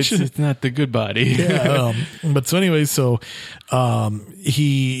so much. It's not the good body. Yeah. But so anyway,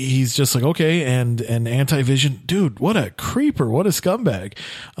 he's just like, okay, and Anti-Vision, dude, what a creeper, what a scumbag.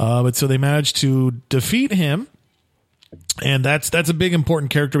 But so they managed to defeat him. And that's a big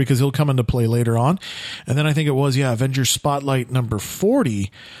important character, because he'll come into play later on. And then I think it was, Avengers Spotlight number 40,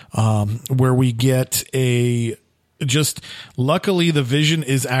 where we get luckily the Vision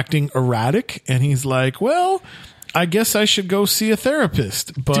is acting erratic, and he's like, well, I guess I should go see a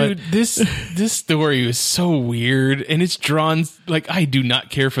therapist. But dude, this story is so weird, and it's drawn like, I do not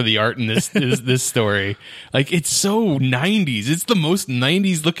care for the art in this story. Like, it's so 90s. It's the most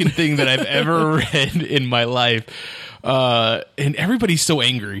 90s looking thing that I've ever read in my life. And everybody's so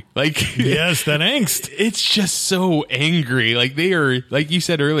angry. Like, yes, that angst. It's just so angry. Like, they are, like you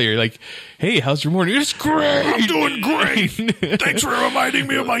said earlier, like, hey, how's your morning? It's great. I'm doing great. Thanks for reminding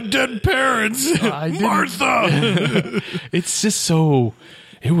me of my dead parents. Martha. It's just so,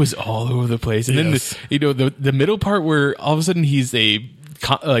 it was all over the place. And then, the middle part where all of a sudden he's a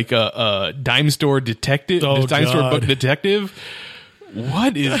dime store detective, store book detective.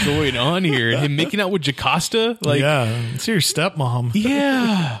 what is going on here? Him making out with Jocasta? Like, yeah, it's your stepmom.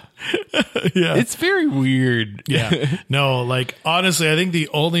 yeah. Yeah. It's very weird. Yeah. No, like honestly, I think the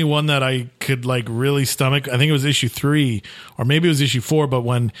only one that I could like really stomach, I think it was issue 3 or maybe it was issue 4, but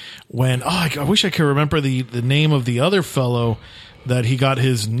when I wish I could remember the name of the other fellow that he got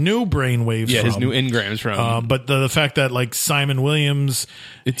his new brainwaves from. His new engrams from. But the fact that like Simon Williams,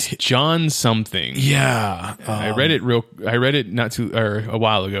 it's John something. yeah. I read it not too or a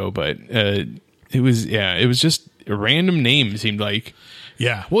while ago, but it was just a random name, seemed like.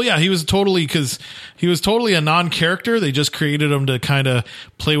 Yeah. Well, yeah, he was totally a non-character. They just created him to kind of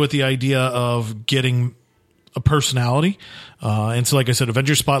play with the idea of getting a personality. And so, like I said,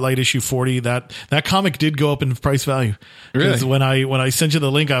 Avengers Spotlight issue 40, that comic did go up in price value. Really? When I sent you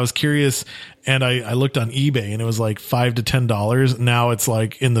the link, I was curious and I looked on eBay and it was like $5 to $10. Now it's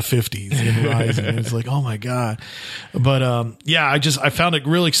like in the 50s and rising. It's like, oh my God. But, yeah, I found it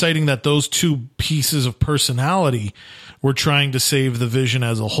really exciting that those two pieces of personality were trying to save the Vision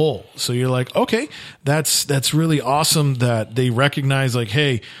as a whole. So you're like, okay, that's really awesome that they recognize like,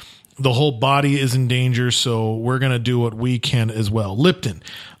 hey, the whole body is in danger, so we're going to do what we can as well. Lipton,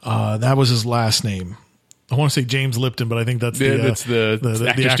 that was his last name. I want to say James Lipton, but I think that's the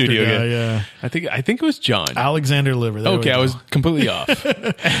actor studio guy, guy. yeah. I think it was John. Alexander Liver. There Okay, I was completely off.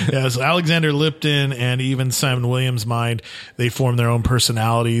 Yeah, so Alexander Lipton and even Simon Williams' mind, they form their own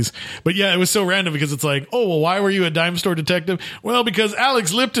personalities. But yeah, it was so random because it's like, oh, well, why were you a dime store detective? Well, because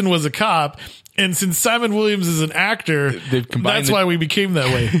Alex Lipton was a cop. And since Simon Williams is an actor, that's why we became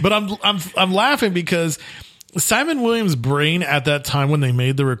that way. But I'm laughing because Simon Williams' brain at that time when they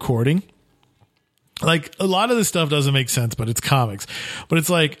made the recording, like a lot of this stuff doesn't make sense, but it's comics. But it's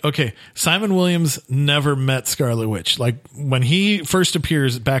like, okay, Simon Williams never met Scarlet Witch. Like when he first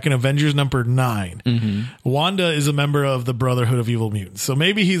appears back in Avengers number 9, Wanda is a member of the Brotherhood of Evil Mutants. So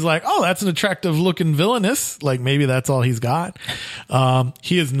maybe he's like, oh, that's an attractive looking villainess. Like maybe that's all he's got.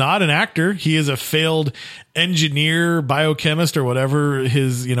 He is not an actor. He is a failed engineer, biochemist, or whatever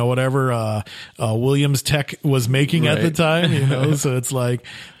his, whatever Williams Tech was making at the time, so it's like,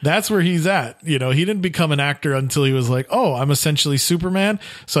 that's where he's at. He didn't become an actor until he was like, oh, I'm essentially Superman,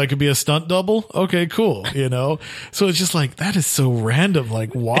 so I could be a stunt double. Okay, cool. So it's just like, that is so random.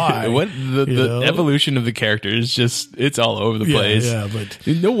 Like, why? The evolution of the character is just, it's all over the place. Yeah, but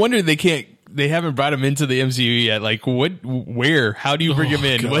no wonder they haven't brought him into the MCU yet. Like, where, how do you bring him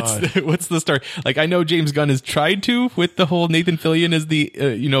in? God. What's the story? Like, I know James Gunn has tried to with the whole Nathan Fillion as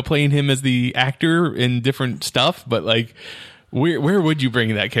the, playing him as the actor in different stuff, but like, where would you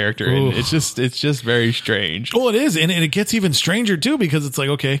bring that character in? It's just very strange. Well, it is. And it gets even stranger too, because it's like,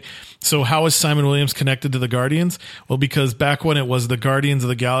 okay, so how is Simon Williams connected to the Guardians? Well, because back when it was the Guardians of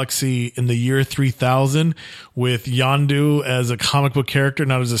the Galaxy in the year 3000 with Yondu as a comic book character,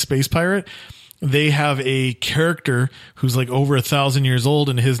 not as a space pirate, they have a character who's like over 1,000 years old,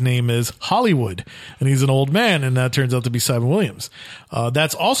 and his name is Hollywood, and he's an old man, and that turns out to be Simon Williams.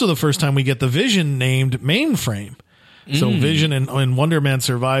 That's also the first time we get the Vision named Mainframe. So Vision and Wonder Man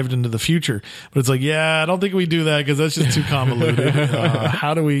survived into the future, but it's like, yeah, I don't think we do that because that's just too convoluted.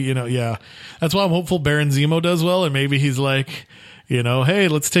 How do we, that's why I'm hopeful Baron Zemo does well, and maybe he's like, hey,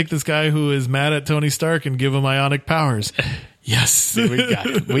 let's take this guy who is mad at Tony Stark and give him ionic powers. Yes, we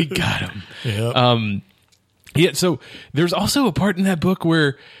got him. Yep. Yeah. So there's also a part in that book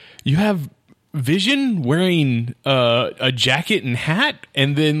where you have Vision wearing a jacket and hat,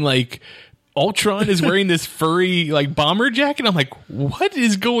 and then like Ultron is wearing this furry like bomber jacket. I'm like, what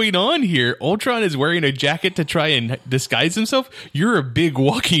is going on here? Ultron is wearing a jacket to try and disguise himself. You're a big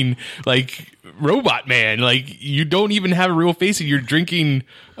walking like robot man. Like you don't even have a real face, and you're drinking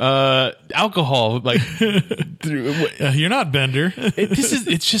alcohol. Like you're not Bender.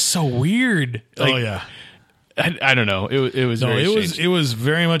 It's just so weird. Like, oh yeah. I don't know. It was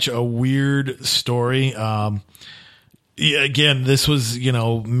very much a weird story. Yeah, again, this was,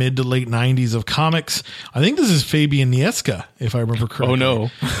 mid to late 90s of comics. I think this is Fabian Nieska, if I remember correctly. Oh, no.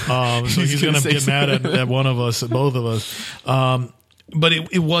 So he's going to get mad at one of us, at both of us. But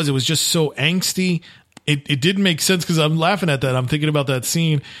it was just so angsty. It didn't make sense because I'm laughing at that. I'm thinking about that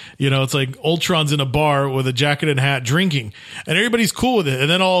scene. It's like Ultron's in a bar with a jacket and hat drinking, and everybody's cool with it. And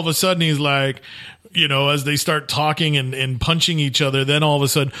then all of a sudden he's like, as they start talking and punching each other, then all of a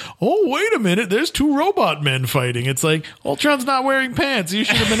sudden, oh, wait a minute, there's two robot men fighting. It's like, Ultron's not wearing pants. You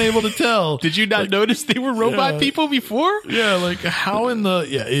should have been able to tell. Did you not notice they were robot people before? Yeah, like how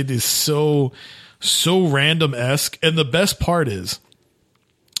it is so random-esque. And the best part is,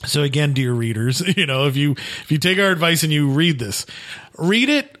 so again, dear readers, if you take our advice and you read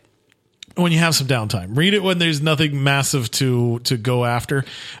it when you have some downtime. Read it when there's nothing massive to go after.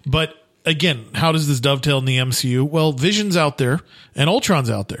 But again, how does this dovetail in the MCU? Well, Vision's out there and Ultron's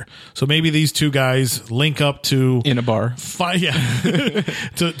out there. So maybe these two guys link up to In a bar.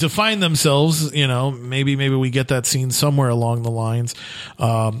 to find themselves, maybe we get that scene somewhere along the lines.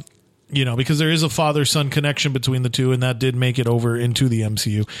 Because there is a father-son connection between the two, and that did make it over into the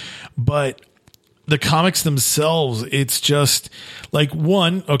MCU. But the comics themselves, it's just like,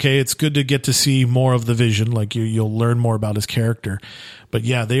 it's good to get to see more of the Vision. Like you'll learn more about his character. But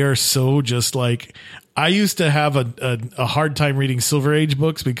yeah, they are so just like, I used to have a hard time reading Silver Age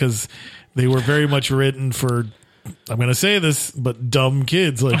books because they were very much written for, I'm going to say this, but dumb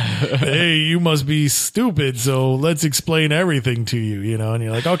kids. Like, hey, you must be stupid, so let's explain everything to you, and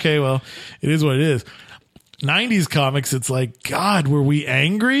you're like, okay, well, it is what it is. 90s comics, it's like, God, were we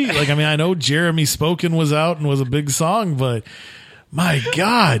angry? Like, I mean, I know Jeremy Spoken was out and was a big song, but my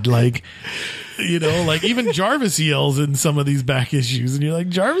God, like, like even Jarvis yells in some of these back issues, and you're like,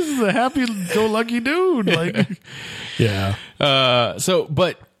 Jarvis is a happy-go-lucky dude. Like, yeah.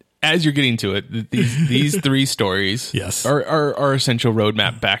 But as you're getting to it, these three stories, yes, are essential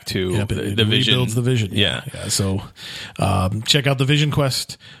roadmap back to the Vision. Rebuilds the Vision. Yeah. So, check out the Vision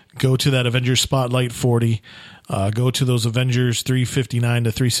Quest. Go to that Avengers Spotlight 40. Go to those Avengers 359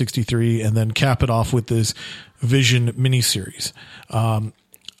 to 363, and then cap it off with this Vision miniseries.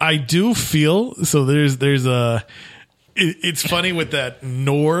 I do feel so. There's a. It's funny with that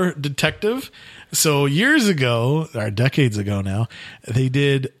Noir detective. So years ago, or decades ago now, they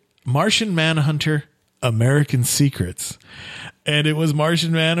did Martian Manhunter, American Secrets. And it was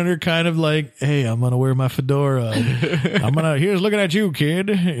Martian Manhunter kind of like, hey, I'm going to wear my fedora. Here's looking at you, kid.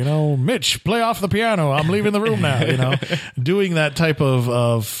 Mitch, play off the piano. I'm leaving the room now, doing that type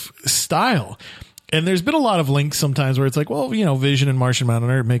of style. And there's been a lot of links sometimes where it's like, well, Vision and Martian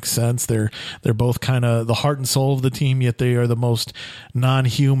Manhunter, it makes sense. They're both kind of the heart and soul of the team, yet they are the most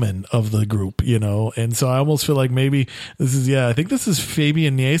non-human of the group, And so I almost feel like maybe I think this is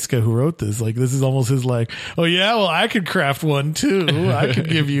Fabian Nieska who wrote this. Like, this is almost his like, oh yeah, well, I could craft one too. I could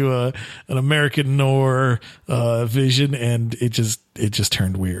give you an American Noir Vision, and it just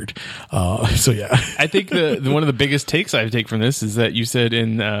turned weird. So yeah. I think one of the biggest takes I take from this is that you said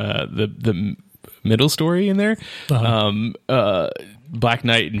in the middle story in there, Black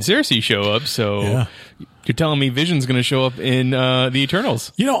Knight and Cersei show up. So you're telling me Vision's going to show up in the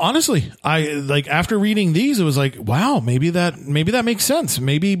Eternals? Honestly, I like after reading these, it was like, wow, maybe that makes sense.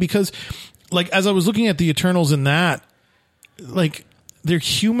 Maybe because, like, as I was looking at the Eternals in that, like, they're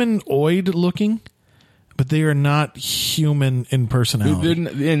humanoid looking, but they are not human in personality,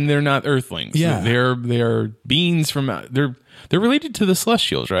 and they're not Earthlings. Yeah, they're beings from They're related to the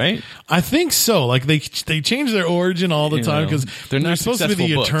Celestials, right? I think so. Like they change their origin all the time because they're supposed to be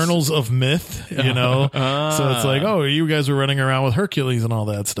the Eternals of myth, So it's like, oh, you guys were running around with Hercules and all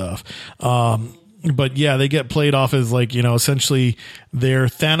that stuff. But yeah, they get played off as like, essentially they're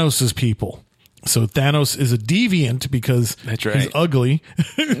Thanos' people. So Thanos is a deviant because he's ugly,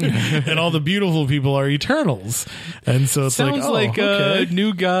 and all the beautiful people are Eternals. And so it's sounds like okay.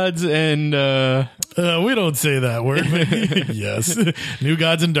 New Gods and we don't say that word. But yes, New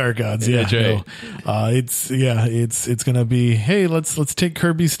Gods and Dark Gods. Yeah, right. No. It's gonna be, hey, let's take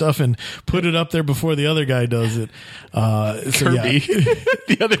Kirby's stuff and put it up there before the other guy does it. Kirby,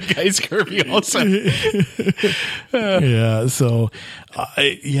 the other guy's Kirby also. Yeah. So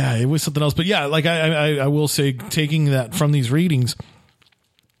it was something else, but yeah. Like I will say, taking that from these readings,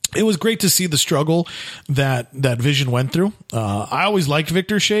 it was great to see the struggle that Vision went through. I always liked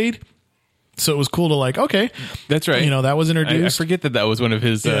Victor Shade, so it was cool to like, okay, that's right. That was introduced. I forget that was one of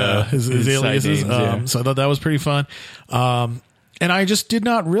his aliases. So I thought that was pretty fun. And I just did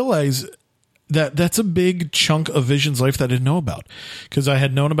not realize that that's a big chunk of Vision's life that I didn't know about, because I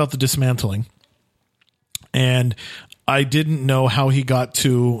had known about the dismantling, and I didn't know how he got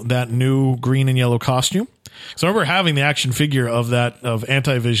to that new green and yellow costume. So I remember having the action figure of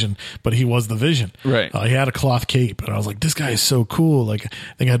Anti-Vision, but he was the Vision. Right. He had a cloth cape, and I was like, this guy is so cool. Like,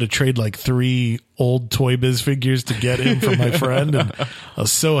 I think I had to trade like 3 old Toy Biz figures to get him from my friend, and I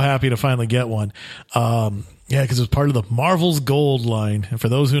was so happy to finally get one. Yeah, because it was part of the Marvel's Gold line. And for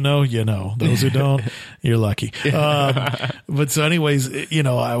those who know, you know. Those who don't, you're lucky. But so anyways,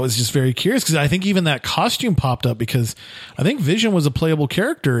 I was just very curious because I think even that costume popped up because I think Vision was a playable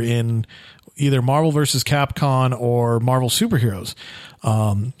character in either Marvel vs. Capcom or Marvel Superheroes.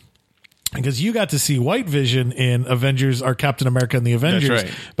 Because you got to see White Vision in Avengers or Captain America and the Avengers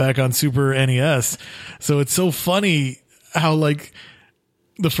back on Super NES. So it's so funny how like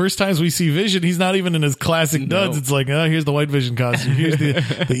the first times we see Vision, he's not even in his classic duds. It's like, oh, here's the white Vision costume. Here's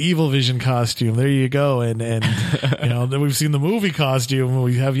the evil Vision costume. There you go. And then we've seen the movie costume.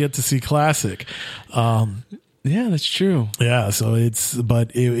 We have yet to see classic. Yeah, that's true. Yeah, so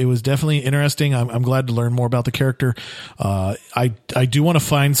it was definitely interesting. I'm glad to learn more about the character. I do want to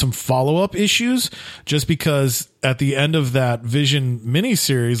find some follow-up issues, just because at the end of that Vision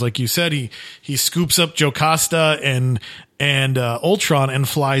miniseries, like you said, he scoops up Jocasta and Ultron and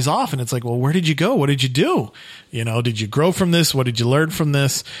flies off, and it's like, well, where did you go? What did you do? Did you grow from this? What did you learn from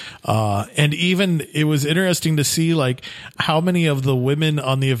this? And even it was interesting to see like how many of the women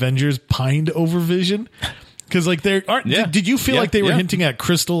on the Avengers pined over Vision. Because like there aren't. Yeah. Did you feel like they were yeah. hinting at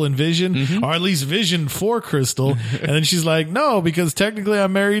Crystal and Vision, or at least Vision for Crystal? And then she's like, "No, because technically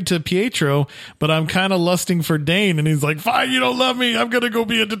I'm married to Pietro, but I'm kind of lusting for Dane." And he's like, "Fine, you don't love me. I'm gonna go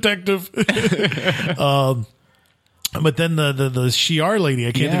be a detective." But then the Shi'ar lady,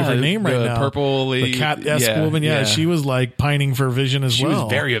 I can't think of her name right now. Purple lady, the cat-esque woman. Yeah, she was like pining for Vision as well. She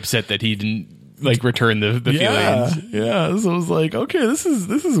was very upset that he didn't like return the feelings. Yeah. So it was like, okay, this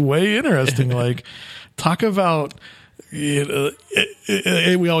is way interesting. Like, talk about,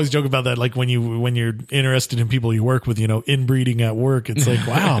 we always joke about that. Like when you're interested in people you work with, inbreeding at work. It's like,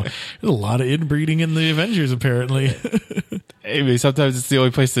 wow, there's a lot of inbreeding in the Avengers apparently. Anyway, sometimes it's the only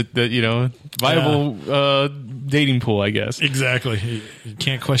place that viable dating pool, I guess. Exactly. You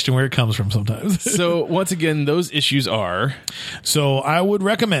can't question where it comes from sometimes. So once again, those issues are. So I would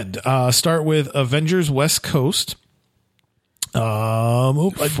recommend start with Avengers West Coast.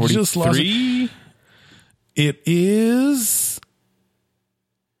 I just lost it. It is,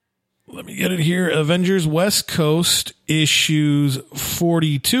 let me get it here, Avengers West Coast issues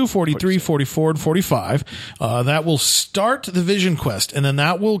 42, 43, 44, and 45. That will start the Vision Quest, and then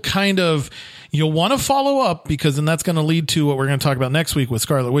that will kind of, you'll want to follow up, because then that's going to lead to what we're going to talk about next week with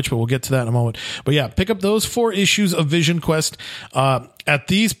Scarlet Witch, but we'll get to that in a moment. But yeah, pick up those 4 issues of Vision Quest. At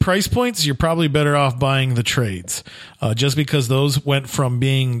these price points, you're probably better off buying the trades, just because those went from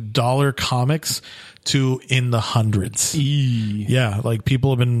being dollar comics to in the hundreds. Yeah, like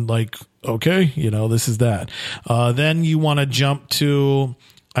people have been like, okay, this is that. Then you want to jump to,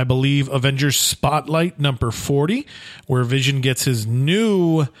 I believe, Avengers Spotlight number 40, where Vision gets his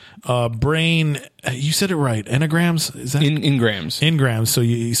new brain. You said it right. Engrams? Is that Engrams? Engrams.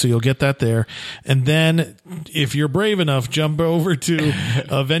 So you'll get that there. And then if you're brave enough, jump over to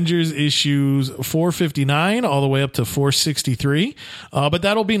Avengers issues 459 all the way up to 463. But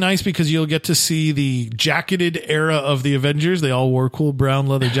that'll be nice because you'll get to see the jacketed era of the Avengers. They all wore cool brown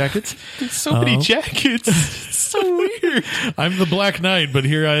leather jackets. There's so many jackets. It's so weird. I'm the Black Knight, but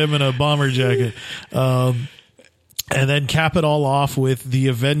here I am in a bomber jacket. And then cap it all off with the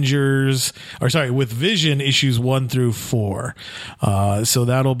with Vision issues 1 through 4. So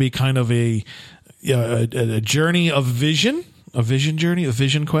that'll be kind of a journey of Vision. A Vision journey, a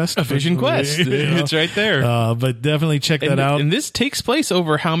Vision quest. A Vision quest. It's right there. But definitely check that out. And this takes place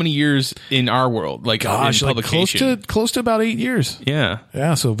over how many years in our world? Like, gosh, in publication? Like close to about 8 years. Yeah.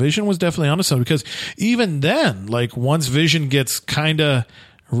 Yeah, so Vision was definitely onto something, because even then, like once Vision gets kind of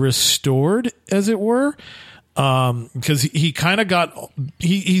restored, as it were, because he kind of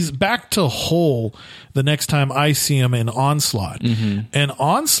he's back to whole the next time I see him in Onslaught. And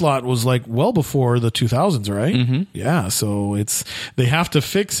Onslaught was like well before the 2000s, right? Yeah, so they have to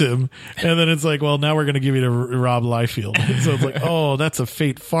fix him, and then it's like, well, now we're going to give you to Rob Liefeld. So it's like, oh, that's a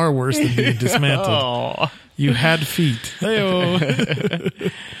fate far worse than being dismantled. You had feet. Hey-o.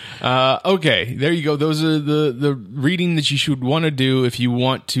 Okay, there you go. Those are the reading that you should want to do if you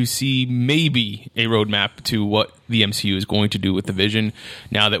want to see maybe a roadmap to what the MCU is going to do with the Vision.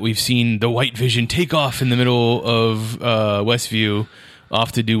 Now that we've seen the White Vision take off in the middle of Westview,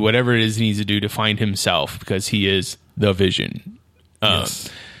 off to do whatever it is he needs to do to find himself, because he is the Vision. Yes.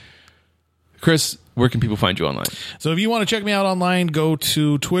 Chris, where can people find you online? So if you want to check me out online, go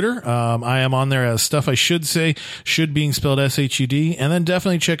to Twitter. I am on there as Stuff I Should Say, should being spelled SHUD. And then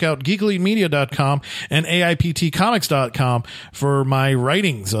definitely check out geekelitemedia.com and AIPTcomics.com for my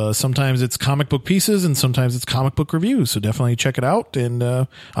writings. Sometimes it's comic book pieces and sometimes it's comic book reviews. So definitely check it out. And I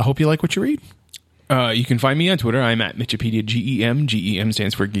hope you like what you read. You can find me on Twitter. I'm at Mitchipedia, GEM. GEM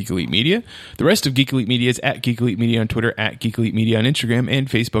stands for Geek Elite Media. The rest of Geek Elite Media is at Geek Elite Media on Twitter, at Geek Elite Media on Instagram, and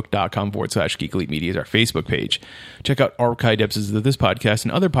Facebook.com/Geek Elite Media is our Facebook page. Check out archived episodes of this podcast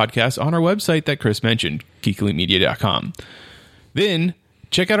and other podcasts on our website that Chris mentioned, geekelitemedia.com. Then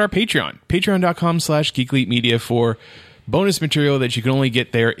check out our Patreon, patreon.com/Geek Elite Media, for bonus material that you can only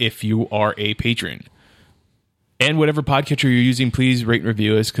get there if you are a patron. And whatever podcatcher you're using, please rate and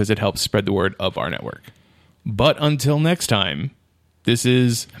review us, because it helps spread the word of our network. But until next time, This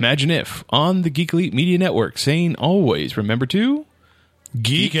is Imagine If on the Geek Elite Media Network, saying always remember to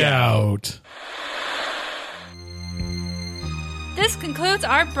Geek out. This concludes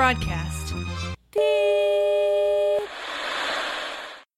our broadcast. Beep.